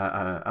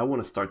 I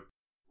want to start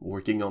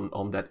working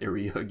on that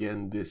area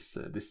again this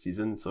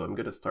season, so I'm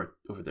gonna start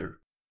over there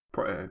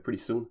pretty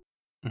soon.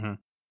 Mm-hmm.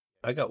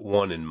 I got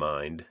one in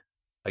mind.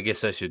 I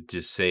guess I should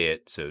just say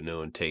it so no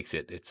one takes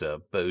it. It's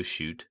a bow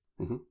shoot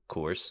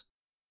course.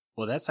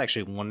 Well, that's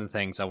actually one of the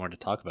things I wanted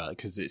to talk about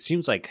because it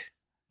seems like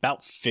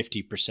about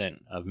 50%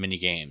 of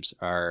minigames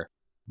are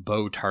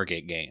bow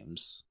target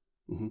games.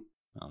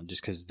 Mm-hmm.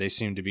 Just because they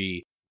seem to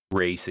be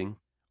Racing.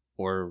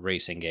 or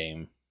racing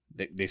game.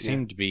 They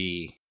seem to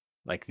be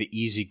like the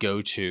easy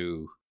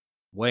go-to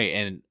way.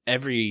 And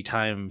every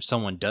time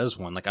someone does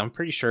one, like I'm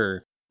pretty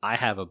sure I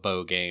have a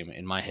bow game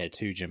in my head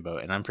too, Jimbo,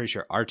 and I'm pretty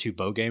sure our 2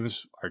 bow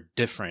games are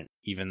different,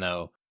 even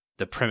though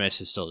the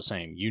premise is still the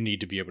same. You need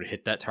to be able to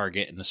hit that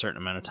target in a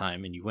certain amount of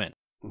time and you win.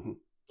 Mm-hmm.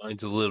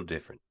 Mine's a little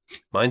different.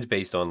 Mine's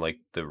based on like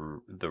the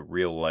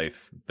real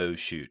life bow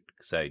shoot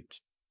because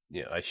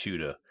I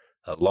shoot a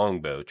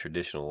longbow,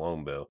 traditional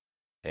longbow,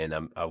 and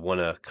I want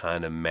to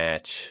kind of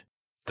match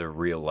the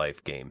real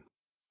life game.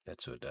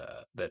 That's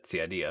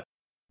the idea.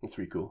 That's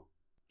pretty cool.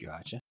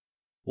 Gotcha.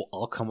 Well,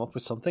 I'll come up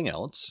with something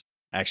else.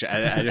 Actually,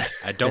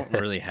 I don't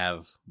really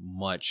have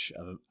much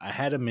of. I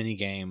had a mini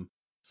game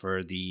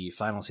for the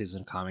final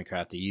season of Comic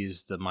Craft. They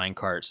use the mine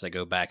carts that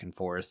go back and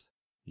forth.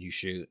 You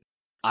shoot.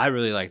 I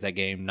really like that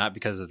game, not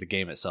because of the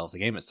game itself. The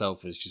game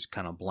itself is just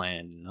kind of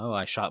bland.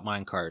 I shot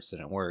mine carts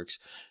and it works.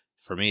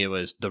 For me, it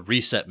was the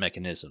reset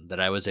mechanism that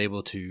I was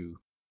able to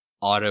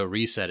auto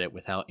reset it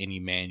without any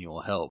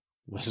manual help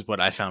was what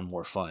I found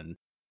more fun.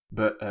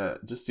 But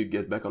just to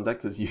get back on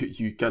that, because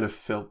you kind of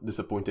felt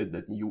disappointed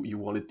that you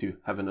wanted to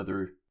have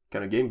another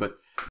kind of game, but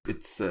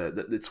it's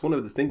one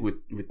of the things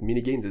with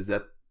mini games is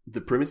that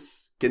the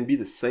premise can be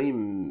the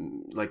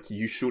same. Like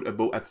you shoot a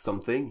bow at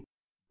something,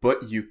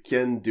 but you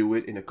can do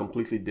it in a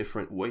completely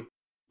different way.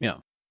 Yeah.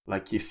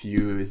 Like if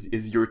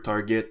is your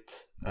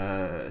target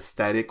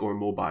static or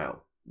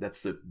mobile?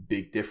 That's a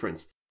big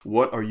difference.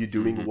 What are you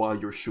doing while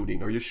you're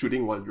shooting? Are you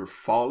shooting while you're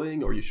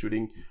falling? Are you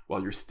shooting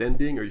while you're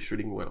standing? Are you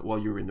shooting while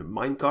you're in a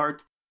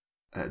minecart?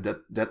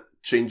 That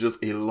changes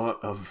a lot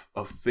of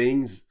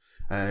things.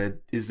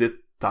 Is it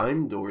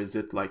timed, or is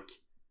it like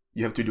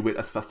you have to do it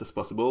as fast as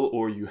possible,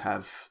 or you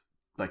have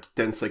like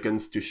 10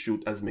 seconds to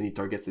shoot as many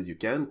targets as you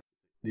can?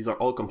 These are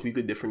all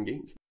completely different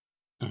games.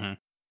 Mm-hmm.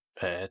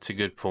 That's a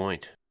good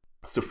point.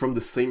 So from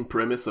the same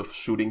premise of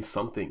shooting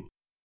something.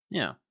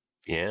 Yeah.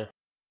 Yeah.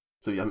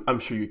 So I'm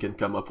sure you can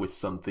come up with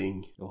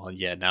something. Well,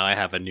 yeah, now I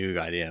have a new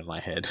idea in my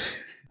head.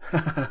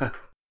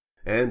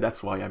 And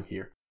that's why I'm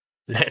here.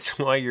 That's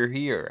why you're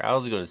here. I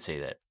was going to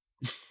say that.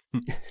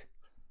 Well,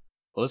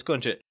 let's go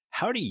into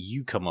how do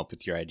you come up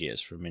with your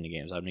ideas for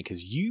minigames? I mean,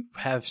 because you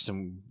have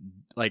some,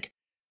 like,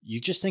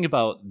 you just think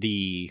about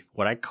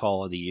what I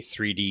call the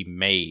 3D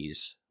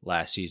maze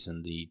last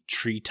season, the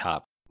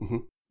treetop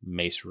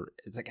maze.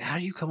 It's like, how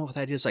do you come up with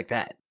ideas like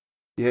that?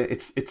 Yeah,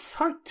 it's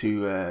hard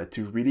to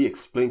really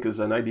explain because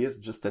an idea is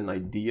just an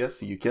idea,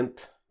 so you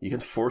can't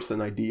force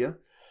an idea.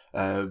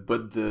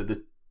 But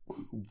the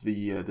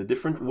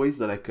different ways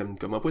that I can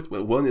come up with,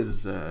 well, one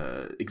is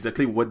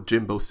exactly what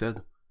Jimbo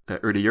said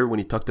earlier when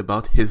he talked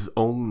about his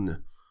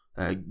own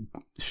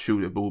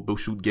bow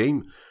shoot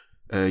game.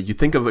 You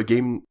think of a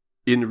game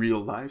in real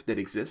life that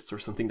exists or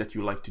something that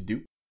you like to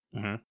do,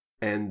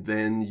 and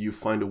then you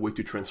find a way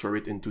to transfer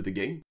it into the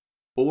game,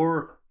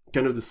 or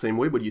kind of the same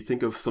way, but you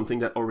think of something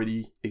that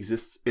already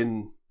exists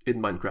in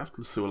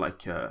Minecraft. So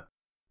like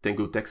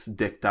Tango Text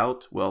decked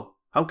out. Well,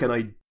 how can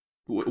I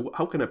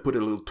put a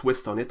little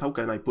twist on it? How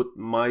can I put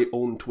my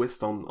own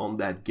twist on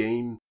that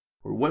game?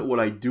 Or what would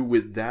I do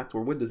with that?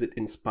 Or what does it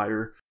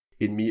inspire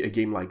in me, a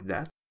game like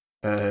that?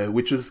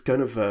 which is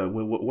kind of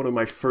one of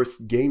my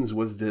first games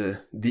was the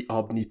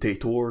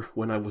aubni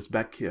when I was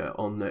back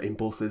on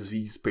Impulse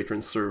SV's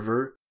patron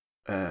server.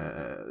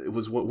 It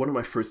was one of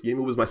my first games.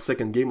 It was my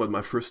second game, but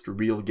my first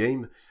real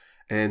game,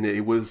 and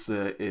it was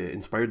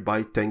inspired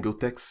by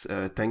Tangotech's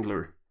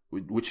Tangler,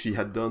 which he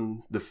had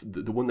done.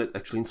 The one that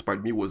actually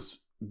inspired me was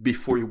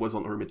before he was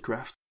on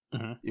Hermitcraft.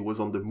 Mm-hmm. It was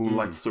on the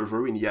Moonlight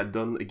server, and he had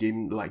done a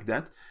game like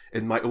that.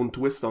 And my own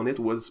twist on it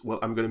was, well,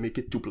 I'm gonna make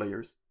it 2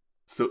 players.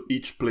 So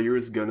each player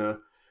is gonna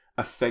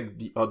affect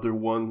the other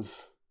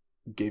one's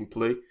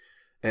gameplay,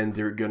 and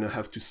they're gonna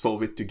have to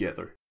solve it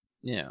together.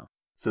 Yeah.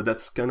 So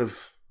that's kind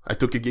of... I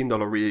took a game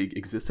that already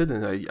existed,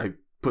 and I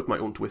put my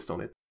own twist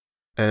on it.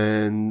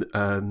 And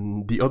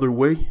the other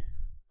way,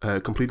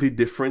 completely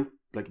different,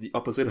 like the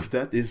opposite of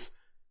that, is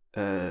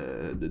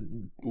the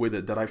way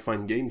that I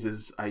find games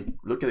is I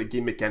look at a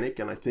game mechanic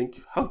and I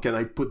think, how can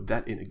I put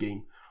that in a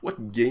game?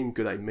 What game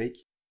could I make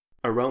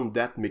around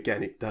that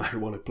mechanic that I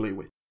want to play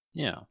with?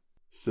 Yeah.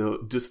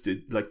 So just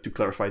to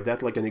clarify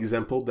that, like an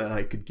example that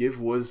I could give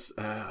was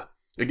a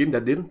game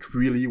that didn't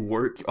really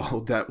work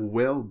all that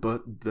well,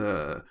 but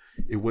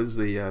it was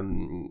a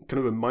kind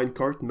of a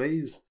minecart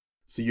maze.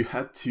 So you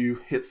had to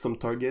hit some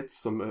targets,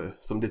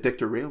 some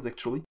detector rails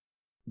actually.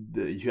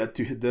 You had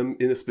to hit them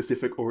in a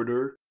specific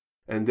order,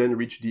 and then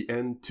reach the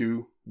end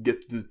to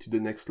get to the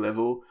next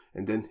level,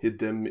 and then hit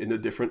them in a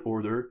different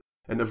order,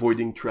 and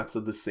avoiding traps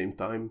at the same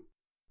time.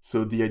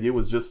 So the idea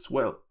was just,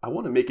 well, I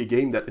want to make a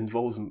game that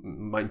involves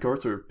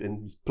minecarts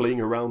and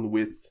playing around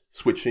with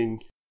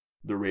switching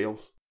the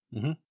rails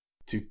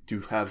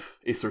to have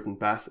a certain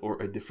path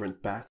or a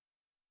different path.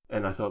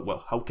 And I thought,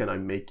 well, how can I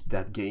make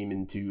that game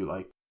into,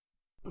 like,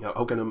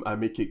 how can I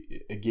make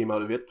a game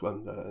out of it?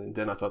 And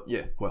then I thought,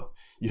 yeah, well,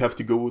 you have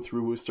to go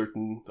through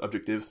certain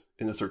objectives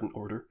in a certain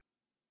order.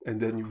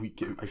 And then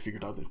I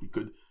figured out that we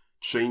could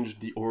change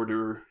the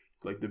order,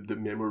 like the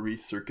memory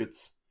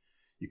circuits.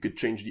 You could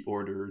change the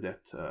order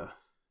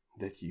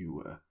that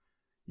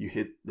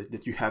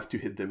you have to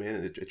hit them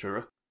in,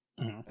 etc.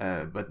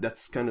 But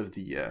that's kind of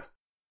the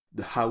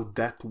how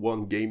that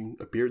one game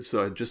appeared.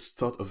 So I just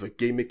thought of a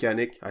game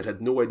mechanic. I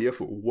had no idea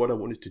for what I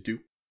wanted to do,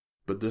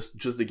 but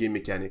just the game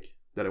mechanic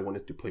that I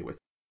wanted to play with.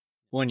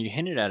 When you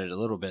hinted at it a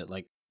little bit,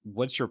 like,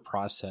 what's your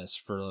process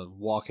for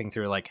walking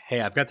through, like,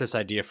 hey, I've got this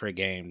idea for a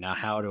game. Now,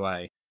 how do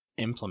I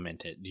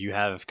implement it? Do you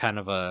have kind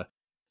of a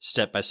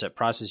step-by-step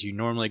process you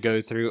normally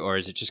go through, or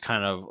is it just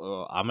kind of,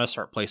 I'm going to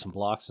start placing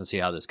blocks and see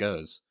how this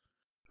goes?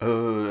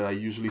 I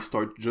usually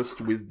start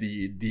just with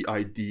the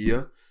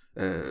idea.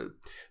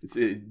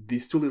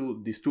 These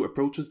two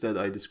approaches that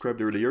I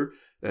described earlier,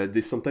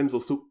 they sometimes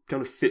also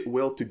kind of fit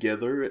well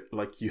together.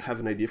 Like, you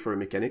have an idea for a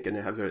mechanic and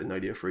I have an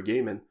idea for a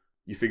game, and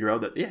you figure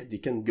out that, yeah, they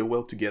can go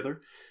well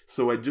together.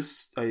 So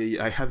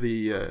I have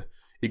a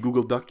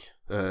Google Doc,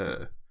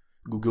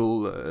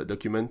 Google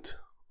document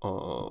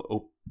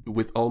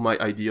with all my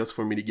ideas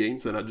for mini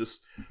games, and I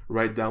just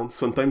write down.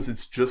 Sometimes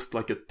it's just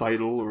like a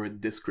title or a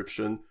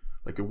description,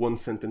 like a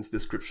 1-sentence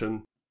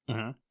description,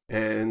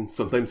 and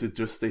sometimes it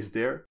just stays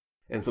there.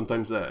 And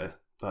sometimes I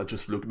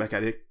just look back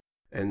at it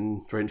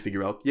and try and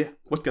figure out, yeah,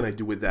 what can I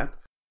do with that?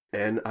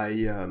 And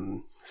I,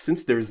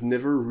 since there's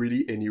never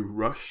really any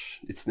rush,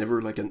 it's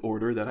never like an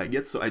order that I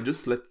get, so I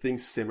just let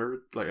things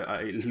simmer. Like,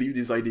 I leave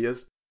these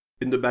ideas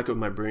in the back of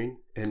my brain,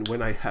 and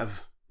when I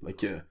have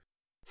like a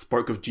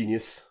spark of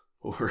genius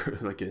or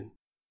like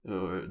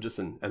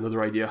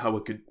another idea how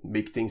I could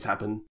make things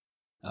happen.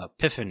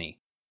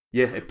 Epiphany.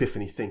 Yeah,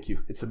 epiphany, thank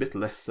you. It's a bit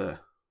less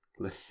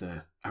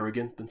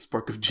arrogant than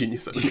spark of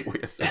genius. I don't know why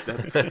I said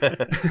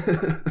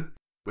that.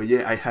 But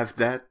yeah, I have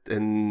that,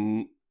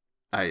 and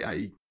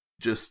I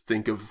just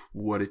think of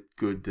what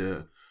could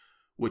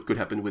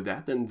happen with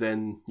that, and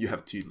then you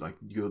have to like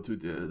go through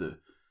the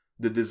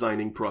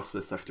designing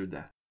process after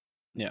that.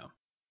 Yeah.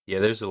 Yeah,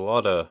 there's a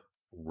lot of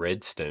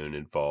redstone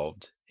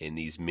involved in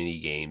these mini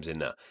games,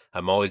 and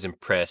I'm always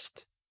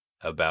impressed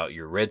about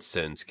your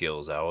redstone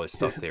skills. I always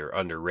thought they were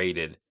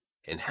underrated,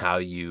 and how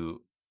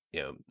you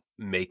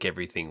make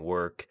everything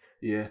work.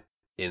 Yeah.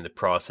 In the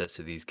process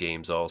of these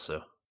games,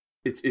 also.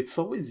 It's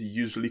always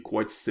usually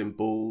quite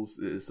simple.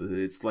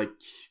 It's like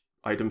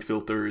item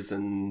filters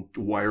and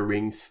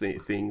wiring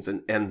things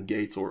and AND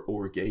gates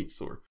or gates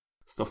or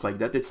stuff like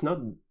that. It's not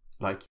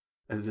like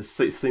the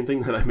same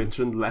thing that I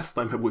mentioned last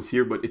time I was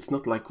here, but it's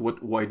not like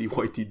what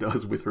Whitey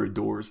does with her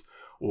doors,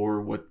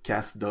 or what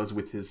Cass does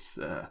with his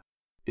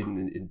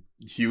in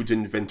huge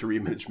inventory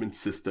management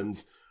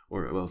systems,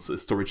 or well,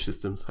 storage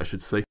systems, I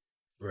should say.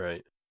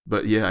 Right.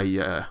 But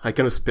yeah, I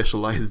kind of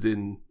specialized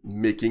in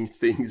making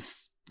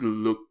things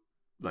look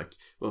like,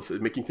 well, so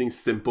making things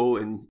simple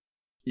and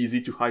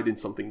easy to hide in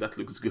something that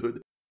looks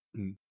good.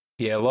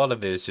 Yeah, a lot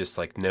of it is just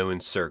like knowing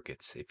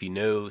circuits. If you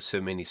know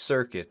so many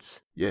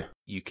circuits, yeah,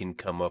 you can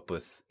come up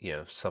with,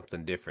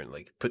 something different.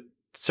 Like, put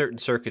certain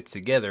circuits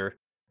together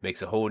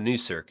makes a whole new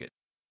circuit.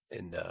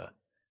 And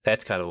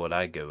that's kind of what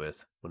I go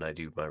with when I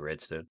do my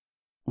redstone.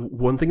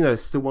 One thing that I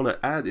still want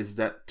to add is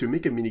that to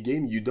make a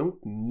minigame, you don't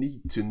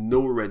need to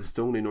know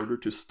redstone in order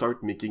to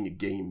start making a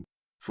game.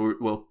 for,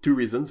 well, two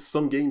reasons.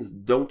 Some games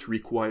don't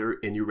require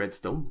any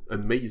redstone. A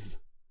maze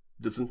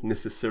doesn't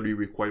necessarily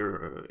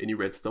require any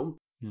redstone.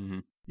 Mm-hmm.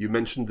 You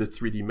mentioned the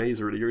 3D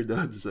maze earlier,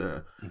 that's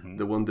the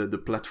one that the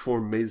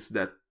platform maze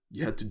that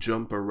you had to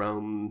jump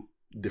around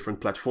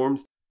different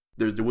platforms.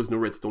 There was no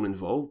redstone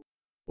involved.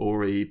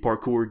 Or a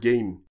parkour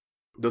game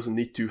doesn't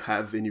need to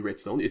have any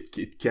redstone.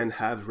 It can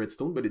have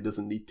redstone, but it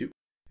doesn't need to.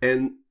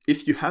 And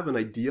if you have an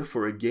idea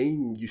for a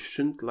game, you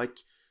shouldn't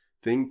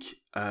think,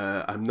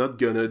 I'm not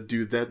gonna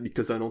do that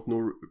because I don't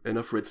know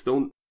enough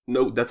redstone.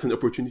 No, that's an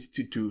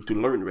opportunity to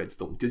learn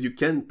redstone, because you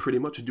can pretty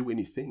much do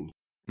anything.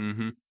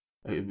 Mm-hmm.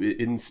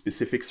 In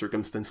specific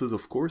circumstances,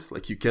 of course,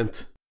 like you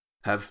can't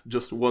have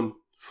just one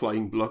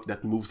flying block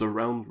that moves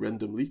around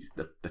randomly.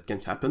 That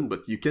can't happen,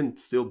 but you can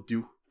still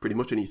do pretty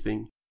much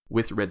anything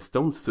with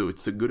redstone, so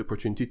it's a good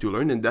opportunity to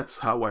learn, and that's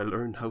how I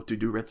learned how to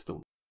do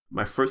redstone.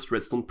 My first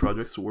redstone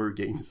projects were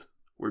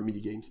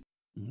mini games.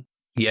 Mm-hmm.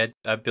 Yeah,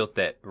 I built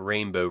that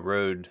Rainbow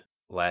Road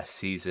last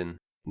season.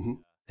 Mm-hmm.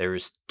 There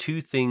was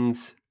two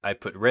things I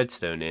put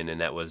redstone in,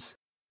 and that was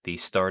the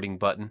starting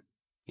button.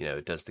 You know,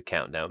 it does the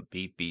countdown,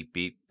 beep, beep,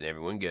 beep, and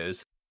everyone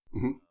goes.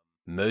 Mm-hmm.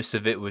 Most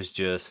of it was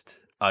just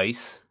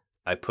ice.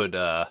 I put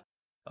a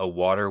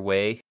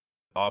waterway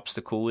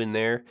obstacle in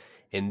there,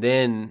 and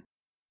then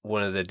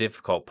one of the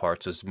difficult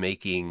parts was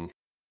making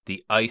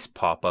the ice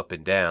pop up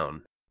and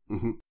down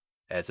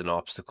as an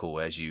obstacle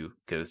as you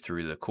go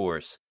through the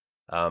course.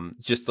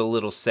 Just a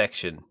little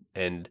section,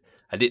 and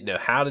I didn't know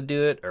how to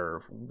do it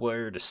or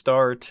where to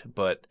start,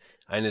 but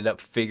I ended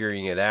up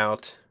figuring it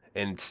out,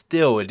 and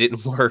still it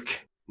didn't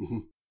work.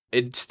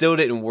 It still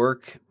didn't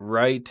work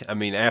right. I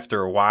mean,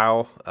 after a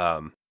while,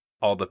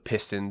 all the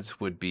pistons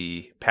would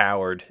be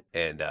powered,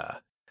 and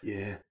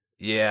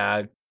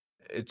yeah,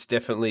 it's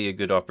definitely a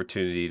good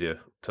opportunity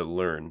to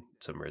learn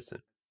some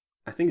redstone.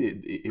 I think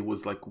it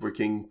was like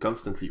working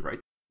constantly, right?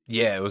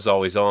 Yeah, it was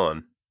always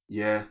on.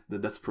 Yeah,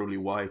 that's probably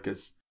why,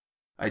 because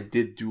I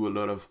did do a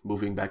lot of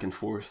moving back and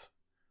forth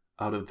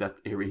out of that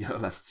area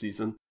last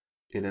season,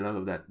 in and out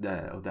of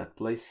that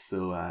place.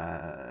 So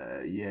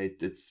yeah,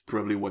 it's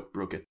probably what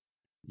broke it.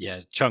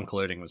 Yeah, chunk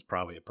loading was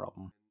probably a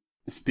problem.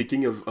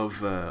 Speaking of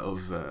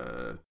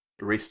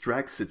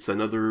racetracks, it's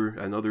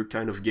another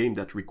kind of game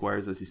that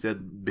requires, as you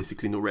said,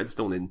 basically no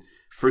redstone. In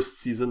first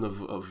season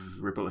of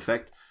Ripple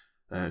Effect,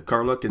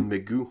 Carlock and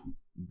Magoo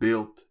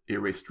built a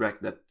racetrack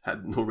that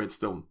had no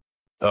redstone.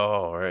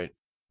 Oh, right.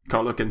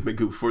 Carlock and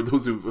Magoo, for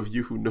those of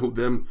you who know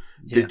them,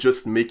 they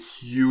just make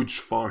huge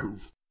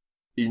farms,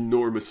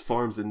 enormous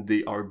farms, and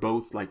they are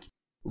both like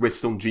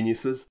redstone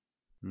geniuses.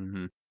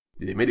 Mm-hmm.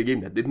 They made a game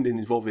that didn't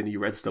involve any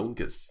redstone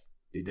because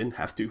they didn't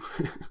have to.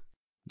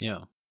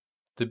 Yeah.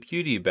 The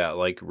beauty about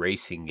like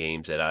racing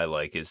games that I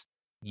like is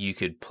you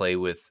could play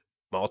with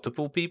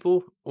multiple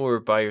people or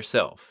by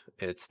yourself.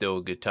 It's still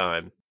a good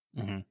time.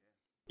 Mm-hmm.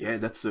 Yeah,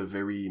 that's a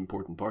very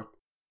important part.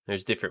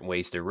 There's different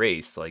ways to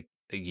race. Like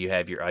you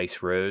have your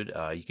ice road.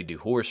 You can do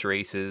horse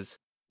races.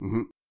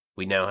 Mm-hmm.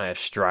 We now have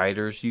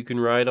striders you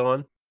can ride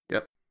on.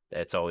 Yep.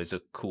 That's always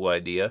a cool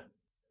idea.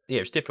 Yeah,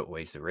 there's different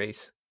ways to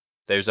race.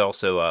 There's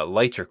also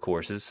lighter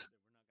courses.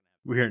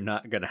 We're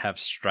not going to have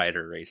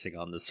Strider racing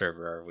on the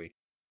server, are we?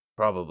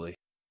 Probably.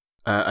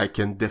 I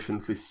can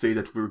definitely say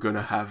that we're going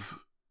to have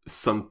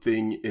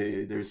something.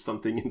 There's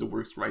something in the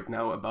works right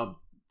now about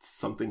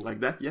something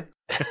like that, yeah?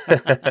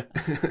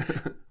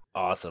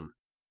 Awesome.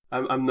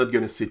 I'm not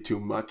going to say too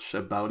much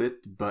about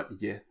it, but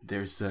yeah,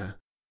 there's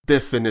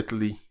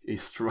definitely a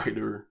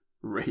Strider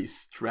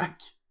race track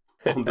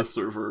on the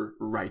server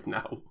right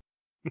now.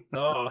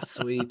 Oh,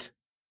 sweet.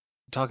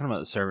 Talking about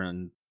the server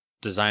and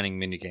designing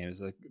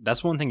minigames, like,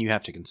 that's one thing you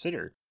have to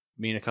consider.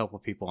 Me and a couple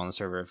of people on the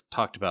server have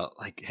talked about,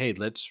 like, hey,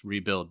 let's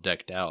rebuild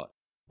Decked Out.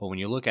 But when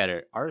you look at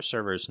it, our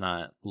server is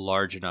not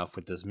large enough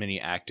with as many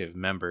active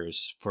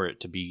members for it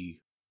to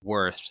be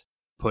worth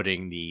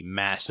putting the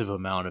massive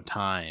amount of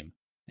time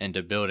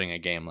into building a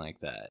game like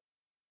that.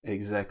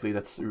 Exactly,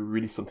 that's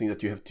really something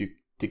that you have to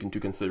take into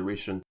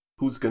consideration.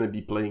 Who's going to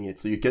be playing it?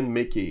 So you can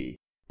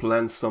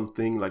plan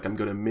something like, I'm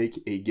going to make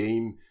a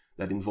game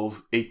that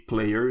involves 8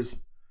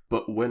 players,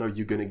 but when are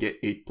you going to get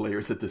 8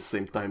 players at the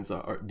same time?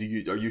 Are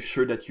you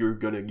sure that you're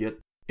going to get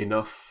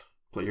enough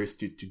players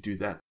to do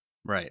that?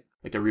 Right.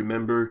 Like I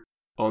remember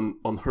on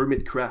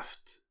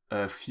Hermitcraft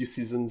a few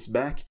seasons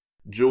back,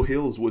 Joe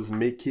Hills was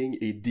making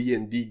a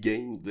D&D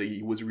game.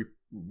 He was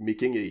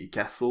making a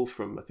castle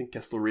from, I think,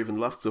 Castle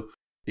Ravenloft, so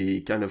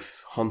a kind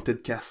of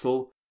haunted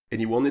castle, and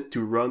he wanted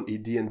to run a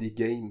D&D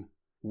game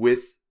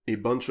with a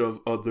bunch of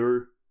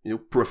other,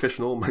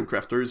 professional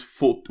Minecrafters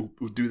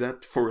who do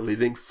that for a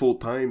living full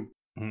time,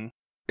 and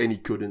he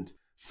couldn't.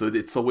 So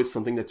it's always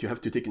something that you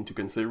have to take into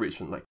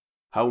consideration, like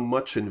how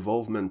much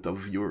involvement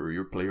of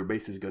your player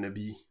base is going to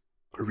be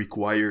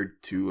required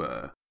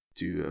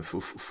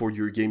for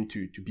your game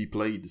to be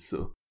played.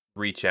 So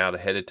reach out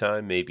ahead of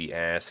time, maybe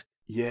ask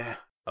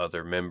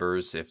other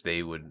members if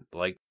they would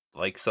like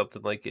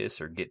something like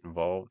this or get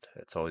involved.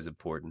 That's always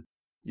important.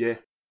 Yeah.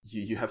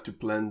 You have to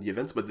plan the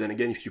events, but then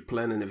again, if you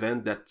plan an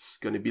event that's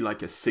going to be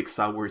like a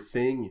 6-hour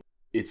thing,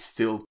 it's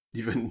still,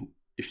 even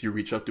if you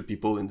reach out to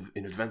people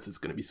in advance, it's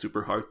going to be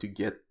super hard to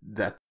get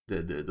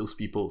those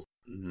people.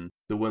 Mm-hmm.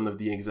 So one of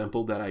the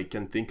example that I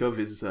can think of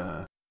is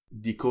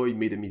Decoy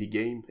made a mini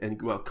game, and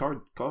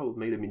Carl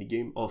made a mini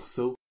game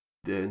also.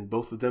 Then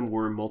both of them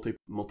were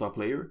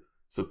multiplayer.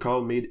 So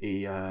Carl made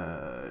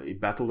a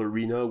battle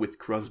arena with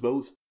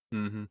crossbows,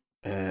 Mm-hmm.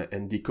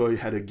 and Decoy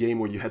had a game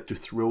where you had to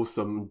throw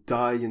some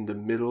die in the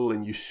middle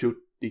and you shoot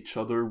each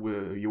other.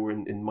 Where you were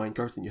in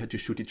minecarts and you had to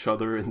shoot each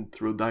other and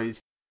throw dice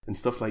and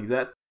stuff like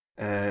that.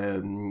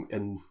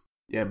 And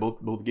yeah,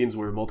 both games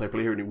were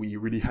multiplayer, and we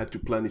really had to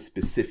plan a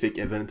specific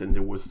event, and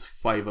there was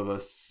 5 of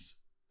us,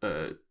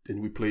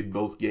 and we played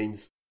both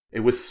games.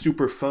 It was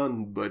super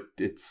fun, but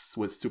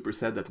was super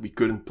sad that we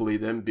couldn't play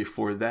them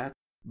before that.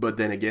 But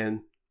then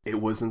again,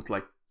 it wasn't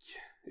like,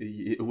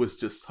 it was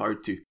just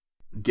hard to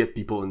get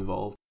people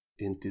involved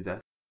into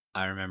that.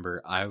 I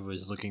remember I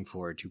was looking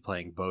forward to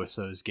playing both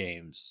those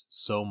games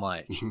so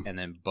much, and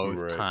then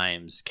both Right.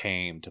 times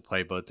came to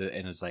play both,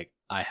 and it's like,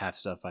 I have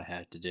stuff I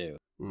have to do.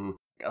 Mm.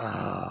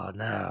 Oh,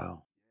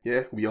 no.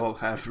 Yeah, we all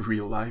have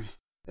real lives,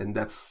 and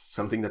that's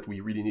something that we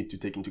really need to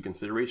take into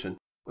consideration.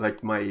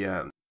 Like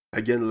my,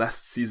 again,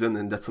 last season,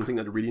 and that's something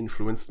that really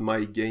influenced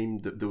my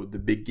game,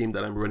 the big game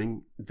that I'm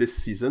running this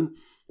season.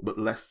 But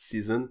last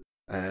season,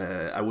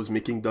 I was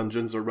making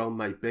dungeons around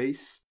my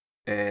base,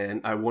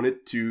 and I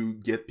wanted to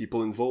get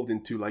people involved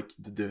into like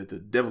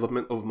the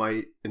development of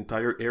my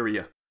entire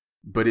area.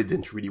 But it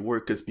didn't really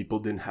work because people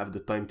didn't have the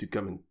time to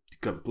come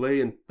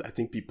play, and I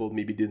think people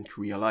maybe didn't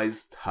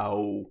realize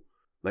how,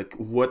 like,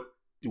 what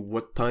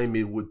time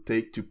it would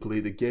take to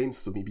play the game.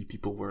 So maybe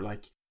people were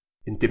like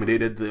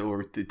intimidated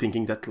or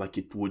thinking that like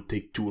it would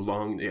take too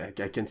long.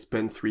 I can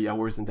spend 3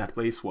 hours in that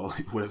place, while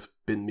it would have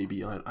been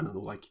maybe, I don't know,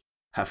 like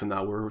half an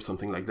hour or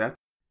something like that.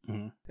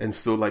 Mm-hmm. And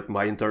so like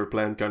my entire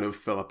plan kind of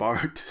fell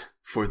apart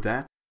for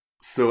that.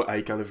 So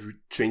I kind of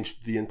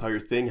changed the entire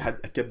thing. I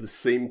kept the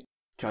same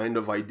kind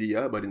of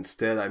idea, but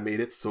instead I made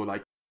it so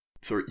like,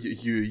 so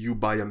you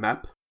buy a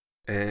map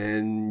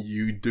and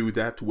you do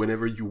that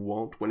whenever you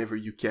want, whenever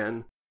you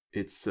can.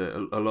 It's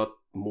a lot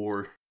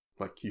more,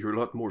 like, you're a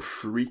lot more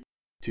free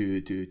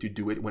to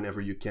do it whenever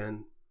you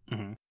can.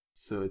 Mm-hmm.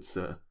 So it's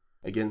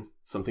again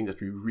something that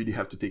we really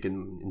have to take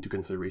into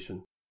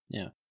consideration.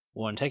 Yeah.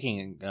 Well, and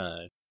taking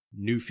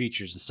new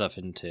features and stuff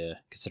into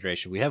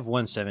consideration, we have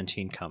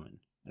 117 coming,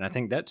 and I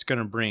think that's going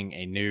to bring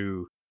a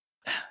new,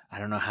 I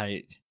don't know how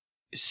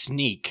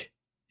sneak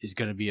is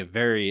going to be a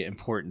very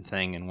important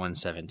thing in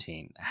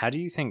 117. How do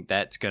you think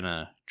that's going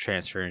to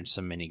transfer into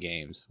some mini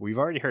games? We've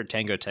already heard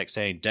Tango Tech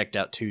saying Decked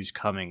Out 2's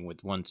coming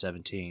with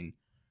 117.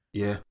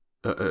 Yeah,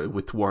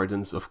 with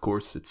Wardens, of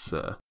course. It's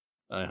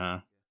Uh-huh.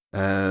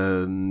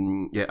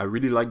 yeah, I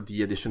really like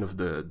the addition of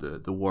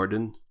the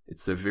Warden.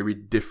 It's a very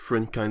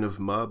different kind of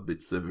mob.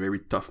 It's a very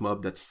tough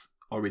mob that's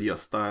already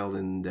hostile,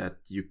 and that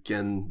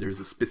there's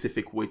a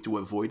specific way to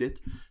avoid it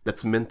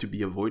that's meant to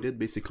be avoided,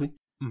 basically.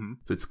 Mm-hmm.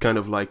 So it's kind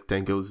of like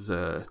Tango's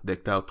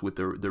Decked Out with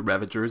the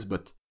Ravagers,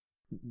 but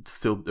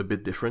still a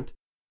bit different.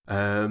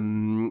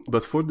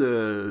 But for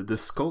the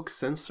skulk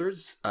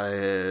sensors,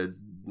 I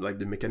like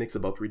the mechanics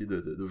about really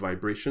the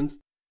vibrations.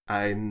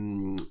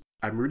 I'm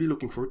really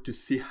looking forward to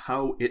see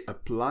how it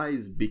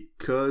applies,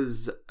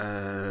 because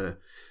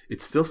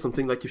it's still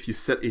something like if you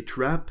set a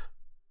trap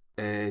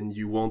and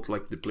you want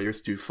like the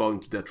players to fall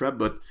into that trap,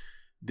 but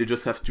they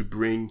just have to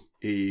bring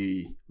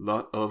a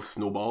lot of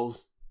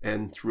snowballs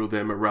and throw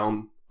them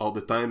around all the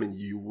time, and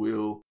you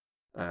will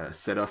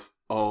set off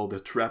all the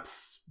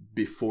traps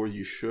before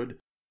you should.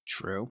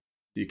 True.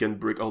 You can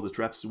break all the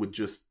traps with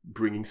just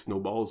bringing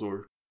snowballs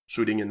or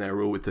shooting an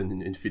arrow with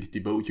an infinity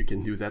bow. You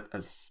can do that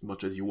as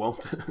much as you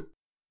want.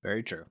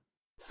 Very true.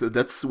 So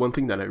that's one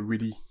thing that I'm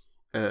really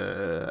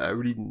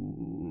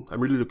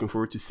looking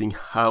forward to seeing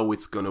how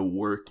it's gonna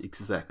work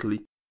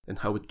exactly and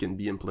how it can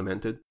be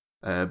implemented.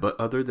 But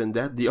other than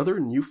that, the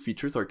other new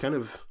features are kind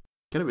of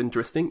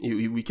interesting.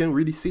 We can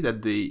really see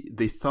that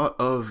they thought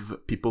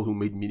of people who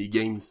made mini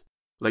games.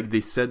 Like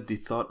they said, they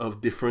thought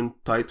of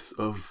different types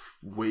of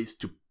ways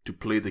to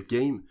play the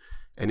game,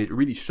 and it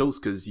really shows,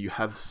 because you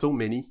have so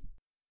many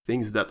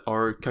things that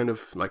are kind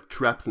of like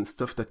traps and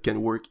stuff that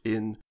can work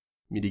in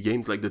mini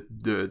games, like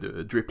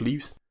the drip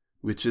leaves,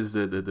 which is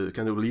the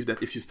kind of leaf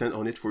that if you stand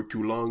on it for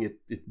too long,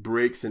 it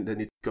breaks and then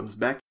it comes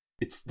back.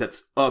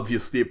 That's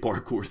obviously a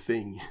parkour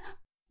thing.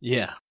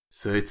 Yeah.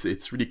 So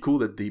it's really cool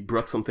that they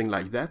brought something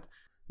like that.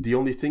 The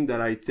only thing that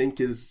I think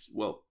is,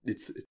 well,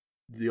 it's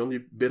the only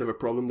bit of a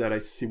problem that I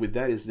see with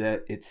that is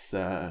that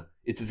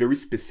it's very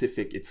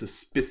specific. It's a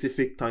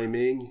specific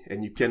timing,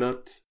 and you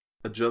cannot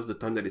adjust the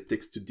time that it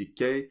takes to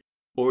decay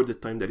or the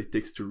time that it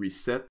takes to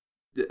reset.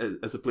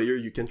 As a player,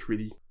 you can't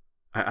really,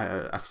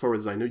 as far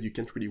as I know, you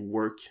can't really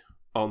work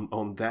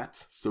on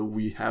that. So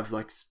we have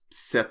like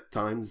set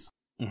times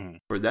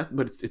for that,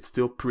 but it's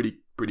still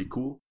pretty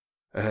cool.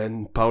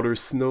 And powder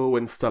snow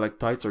and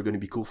stalactites are going to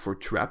be cool for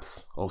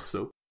traps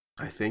also,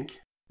 I think.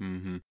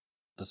 Mm-hmm.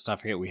 Let's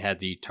not forget we had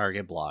the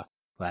target block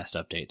last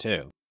update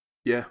too.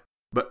 Yeah,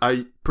 but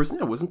I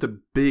wasn't a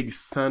big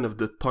fan of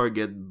the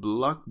target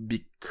block,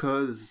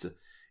 because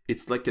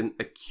it's like an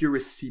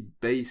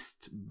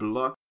accuracy-based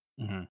block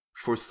Mm-hmm.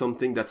 for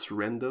something that's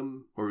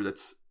random, or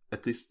that's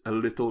at least a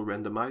little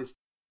randomized.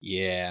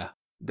 Yeah.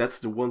 That's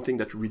the one thing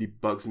that really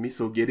bugs me.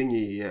 So getting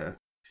a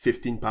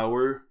 15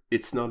 power,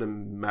 it's not a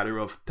matter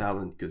of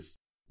talent, because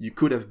you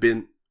could have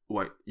been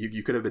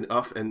you could have been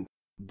off, and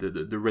the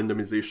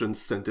randomization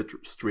sent it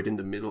straight in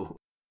the middle.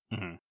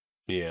 Mm-hmm.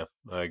 Yeah,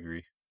 I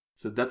agree.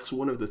 So that's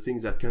one of the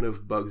things that kind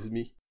of bugs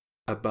me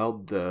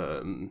about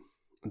the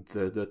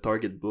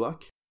target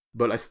block.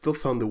 But I still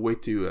found a way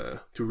to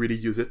really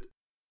use it.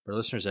 For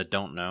listeners that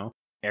don't know,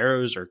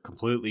 arrows are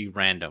completely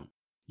random.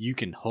 You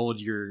can hold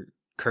your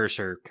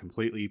cursor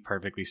completely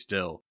perfectly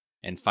still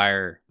and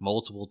fire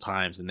multiple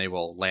times and they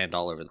will land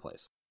all over the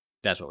place.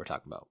 That's what we're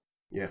talking about.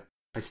 Yeah.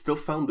 I still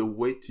found a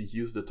way to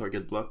use the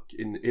target block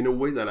in a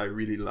way that I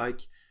really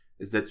like,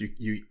 is that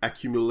you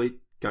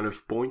accumulate kind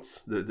of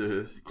points.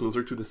 The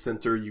closer to the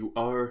center you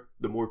are,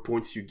 the more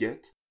points you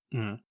get.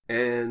 Mm-hmm.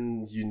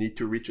 And you need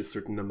to reach a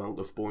certain amount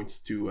of points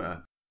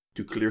to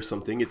clear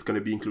something. It's going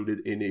to be included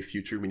in a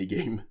future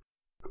minigame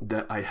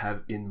that I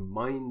have in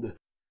mind.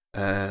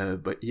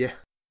 But yeah,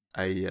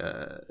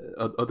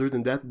 other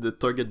than that, the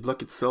target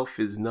block itself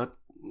is not,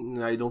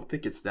 I don't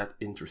think it's that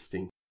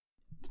interesting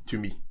to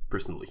me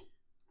personally.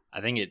 I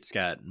think it's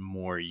got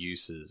more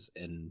uses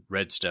in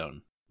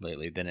Redstone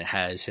lately than it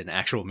has in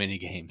actual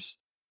minigames.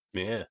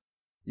 Yeah.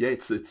 Yeah,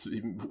 it's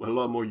a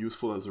lot more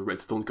useful as a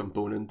redstone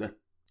component that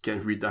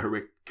can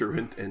redirect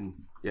current,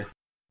 and yeah,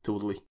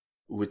 totally.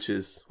 Which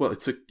is, well,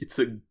 it's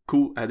a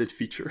cool added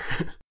feature.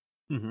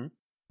 Mm-hmm.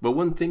 But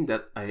one thing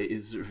that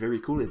is very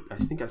cool, I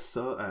think I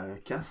saw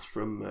Cass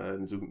from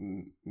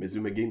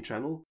Mezuma Game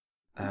Channel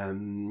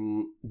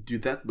do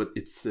that, but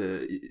it's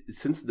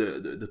since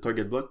the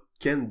target block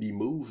can be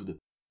moved,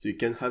 so you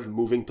can have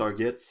moving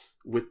targets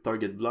with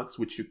target blocks,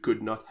 which you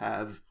could not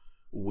have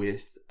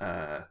with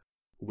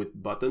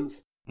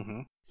buttons.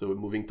 Mm-hmm. So a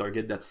moving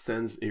target that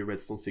sends a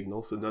redstone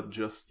signal, so not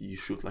just you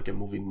shoot like a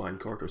moving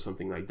minecart or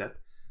something like that.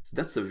 So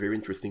that's a very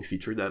interesting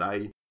feature that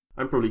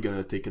I'm probably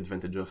gonna take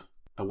advantage of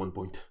at one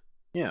point.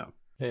 Yeah.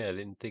 Yeah, I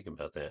didn't think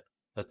about that.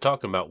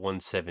 Talking about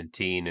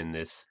 117 and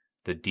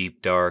the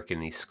deep dark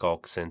and these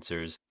skulk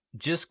sensors,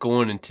 just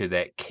going into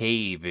that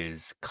cave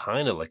is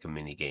kind of like a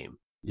mini game.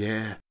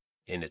 Yeah.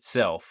 In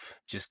itself,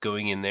 just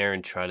going in there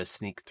and try to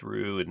sneak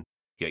through, and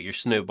you got your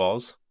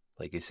snowballs,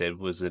 like you said,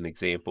 was an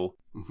example.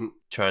 Mm-hmm.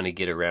 Trying to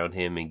get around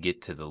him and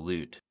get to the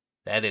loot.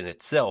 That in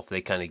itself,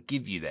 they kind of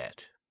give you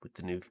that with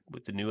the new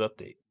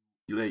update.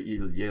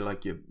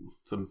 Like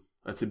some,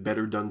 I'd say,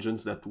 better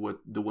dungeons that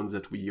the ones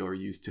that we are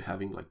used to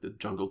having, like the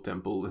jungle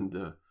temple and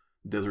the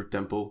desert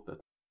temple.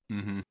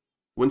 That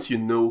once you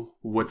know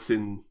what's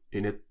in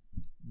it,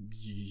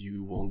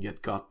 you won't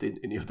get caught in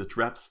any of the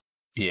traps.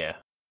 Yeah.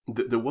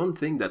 The one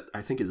thing that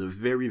I think is a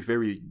very,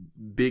 very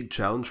big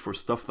challenge for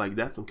stuff like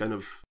that, some kind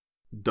of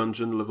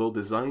dungeon level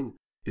design,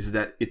 is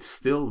that it's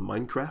still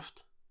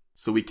Minecraft.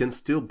 So we can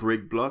still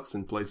break blocks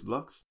and place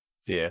blocks.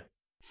 Yeah.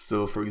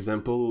 So, for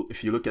example,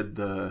 if you look at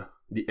the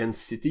end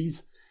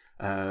cities,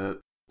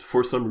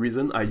 for some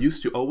reason, I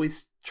used to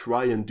always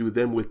try and do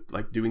them with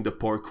like doing the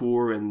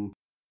parkour and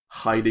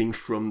hiding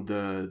from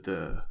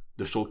the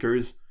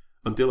shulkers,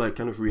 until I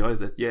kind of realized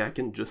that, yeah, I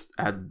can just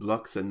add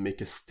blocks and make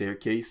a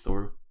staircase,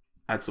 or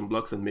add some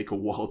blocks and make a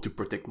wall to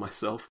protect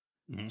myself.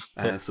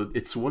 Mm-hmm. So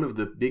it's one of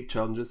the big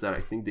challenges that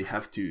I think they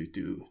have to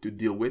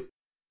deal with.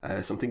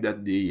 Something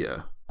that they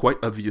quite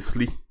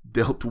obviously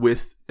dealt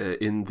with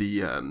in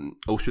the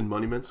ocean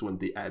monuments when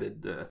they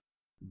added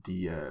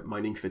the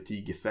mining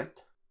fatigue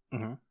effect.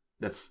 Mm-hmm.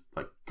 That's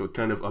like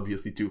kind of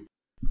obviously to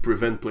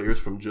prevent players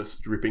from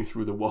just ripping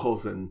through the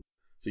walls, and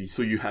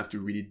so you have to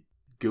really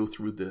go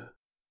through the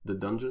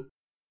dungeon.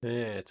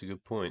 Yeah, that's a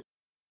good point.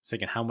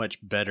 Thinking how much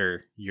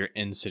better your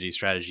in-city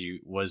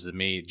strategy was than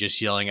me just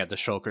yelling at the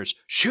shulkers,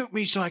 "Shoot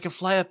me so I can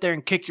fly up there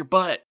and kick your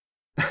butt."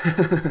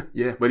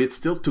 Yeah, but it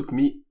still took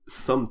me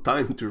some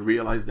time to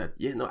realize that,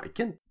 yeah, no, I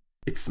can't.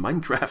 It's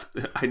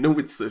Minecraft. I know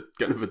it's a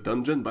kind of a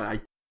dungeon,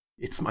 but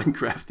it's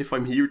Minecraft. If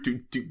I'm here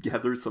to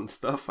gather some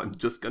stuff, I'm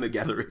just gonna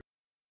gather it.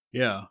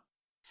 Yeah.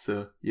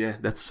 So yeah,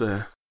 that's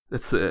a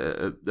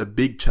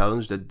big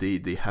challenge that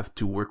they have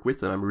to work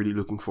with, and I'm really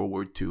looking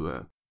forward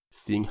to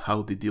seeing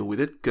how they deal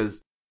with it.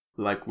 Because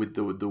like with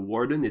the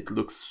warden, it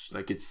looks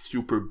like it's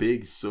super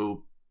big.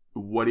 So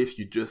what if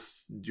you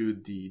just do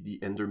the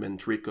Enderman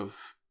trick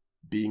of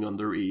being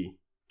under a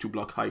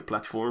 2-block high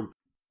platform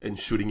and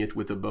shooting it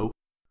with a bow?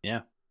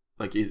 Yeah.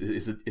 Like,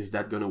 is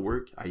that gonna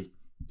work? I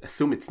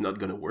assume it's not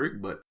gonna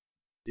work, but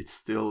it's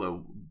still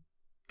a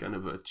kind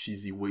of a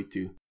cheesy way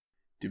to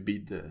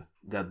beat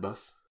that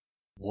boss.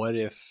 What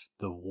if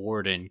the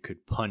warden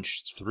could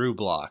punch through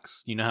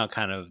blocks? You know how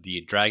kind of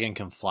the dragon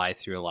can fly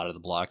through a lot of the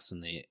blocks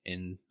in the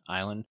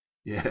island?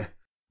 Yeah.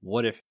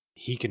 What if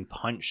he can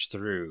punch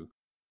through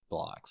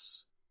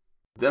blocks?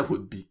 That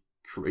would be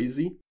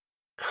crazy.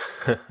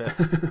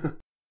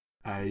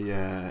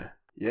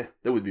 Yeah,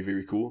 that would be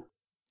very cool.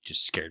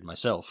 Just scared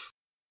myself.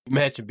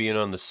 Imagine being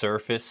on the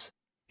surface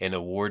and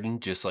a warden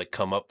just like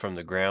come up from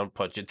the ground,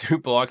 punch it through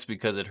blocks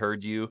because it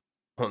heard you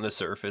on the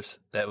surface.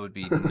 That would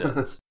be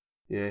nuts.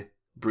 Yeah,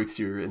 breaks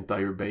your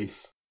entire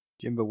base.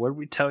 Jimbo, what did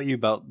we tell you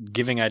about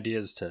giving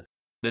ideas to?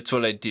 That's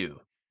what I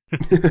do.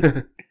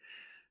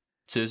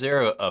 So is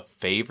there a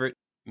favorite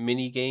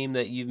mini game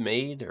that you've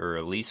made or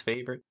a least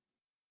favorite?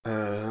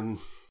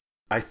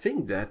 I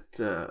think that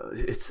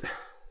it's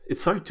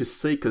hard to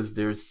say because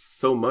there's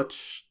so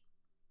much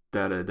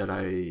that I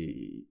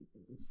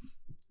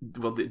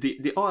well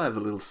they all have a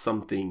little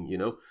something, you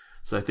know.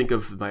 So I think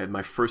of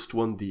my first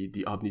one,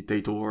 the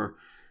Omnitator,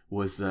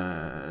 was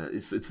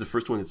it's the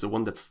first one. It's the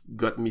one that's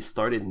got me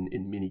started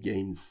in mini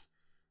games.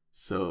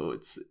 So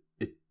it's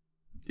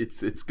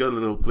got a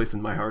little place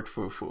in my heart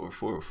for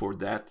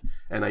that.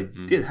 And I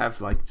did have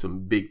like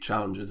some big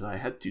challenges. I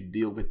had to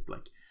deal with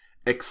like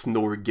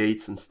XNOR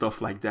gates and stuff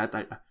like that.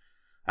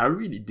 I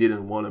really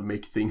didn't want to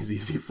make things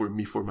easy for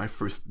me for my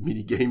first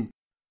mini game.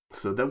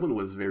 So that one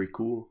was very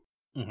cool.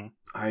 Mm-hmm.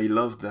 I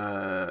loved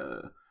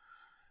the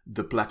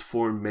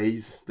platform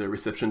maze, the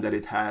reception that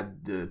it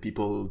had,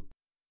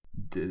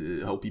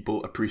 how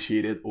people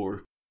appreciate it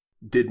or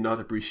did not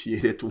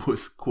appreciate it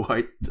was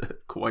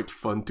quite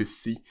fun to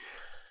see.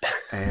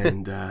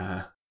 And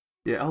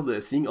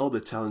seeing all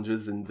the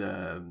challenges in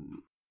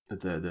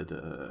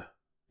the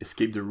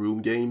escape the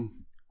room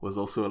game was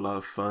also a lot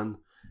of fun.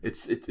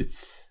 It's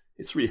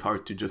really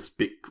hard to just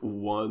pick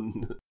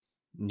one.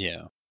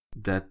 Yeah.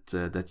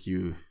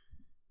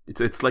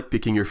 It's like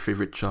picking your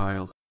favorite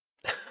child.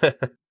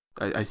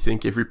 I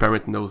think every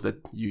parent knows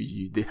that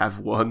they have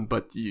one,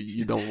 but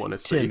you don't want to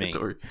say Timmy. it,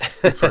 or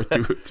it's hard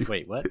to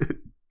Wait, what?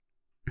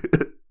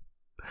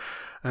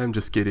 I'm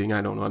just kidding.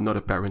 I don't know. I'm not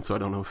a parent, so I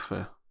don't know if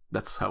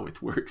that's how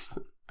it works.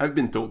 I've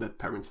been told that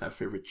parents have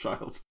favorite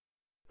childs.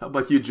 How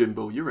about you,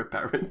 Jimbo? You're a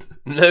parent.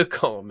 No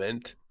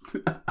comment.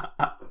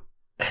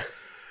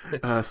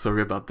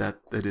 Sorry about that.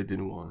 I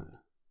didn't want to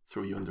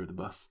throw you under the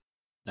bus.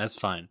 That's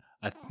fine.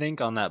 I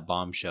think on that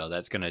bombshell,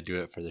 that's going to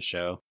do it for the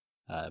show.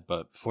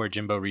 But before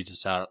Jimbo reads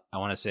us out, I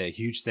want to say a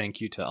huge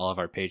thank you to all of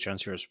our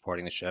patrons who are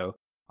supporting the show.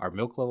 Our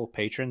milk level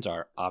patrons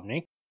are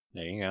Aubni.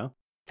 There you go.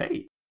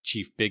 Hey.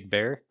 Chief Big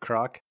Bear,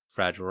 Croc,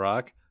 Fragile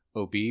Rock,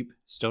 Obeeb,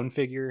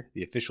 Stonefigure,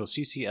 the official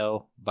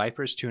CCL,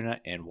 Vipers Tuna,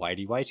 and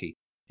Whitey Whitey.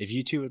 If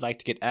you too would like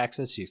to get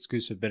access to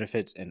exclusive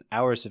benefits and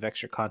hours of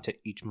extra content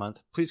each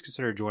month, please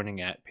consider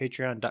joining at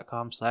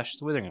patreon.com/The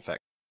Withering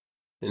Effect.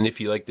 And if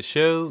you like the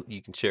show,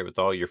 you can share it with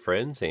all your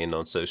friends and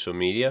on social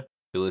media.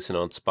 If you listen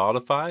on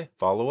Spotify,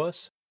 follow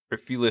us. Or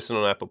if you listen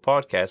on Apple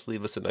Podcasts,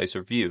 leave us a nice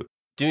review.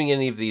 Doing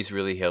any of these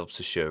really helps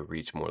the show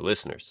reach more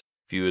listeners.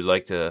 If you would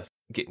like to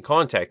get in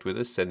contact with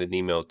us, send an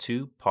email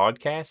to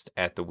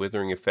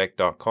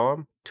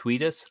podcast@thewitheringeffect.com,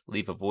 tweet us,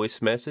 leave a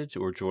voice message,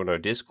 or join our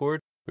Discord,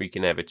 where you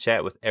can have a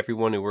chat with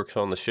everyone who works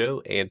on the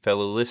show and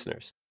fellow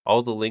listeners.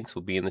 All the links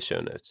will be in the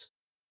show notes.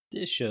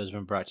 This show has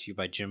been brought to you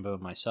by Jimbo,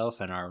 myself,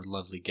 and our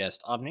lovely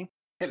guest, Aubni.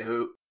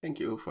 Hello.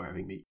 Thank you for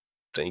having me.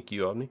 Thank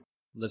you, Aubni.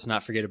 Let's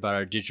not forget about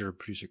our digital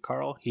producer,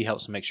 Carl. He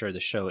helps make sure the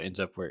show ends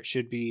up where it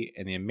should be,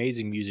 and the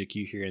amazing music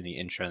you hear in the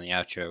intro and the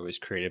outro is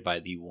created by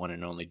the one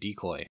and only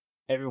Decoy.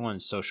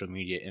 Everyone's social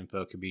media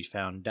info can be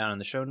found down in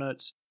the show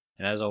notes.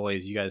 And as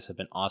always, you guys have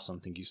been awesome.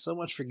 Thank you so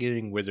much for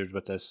getting withered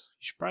with us.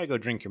 You should probably go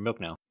drink your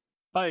milk now.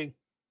 Bye.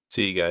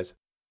 See you guys.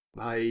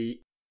 Bye.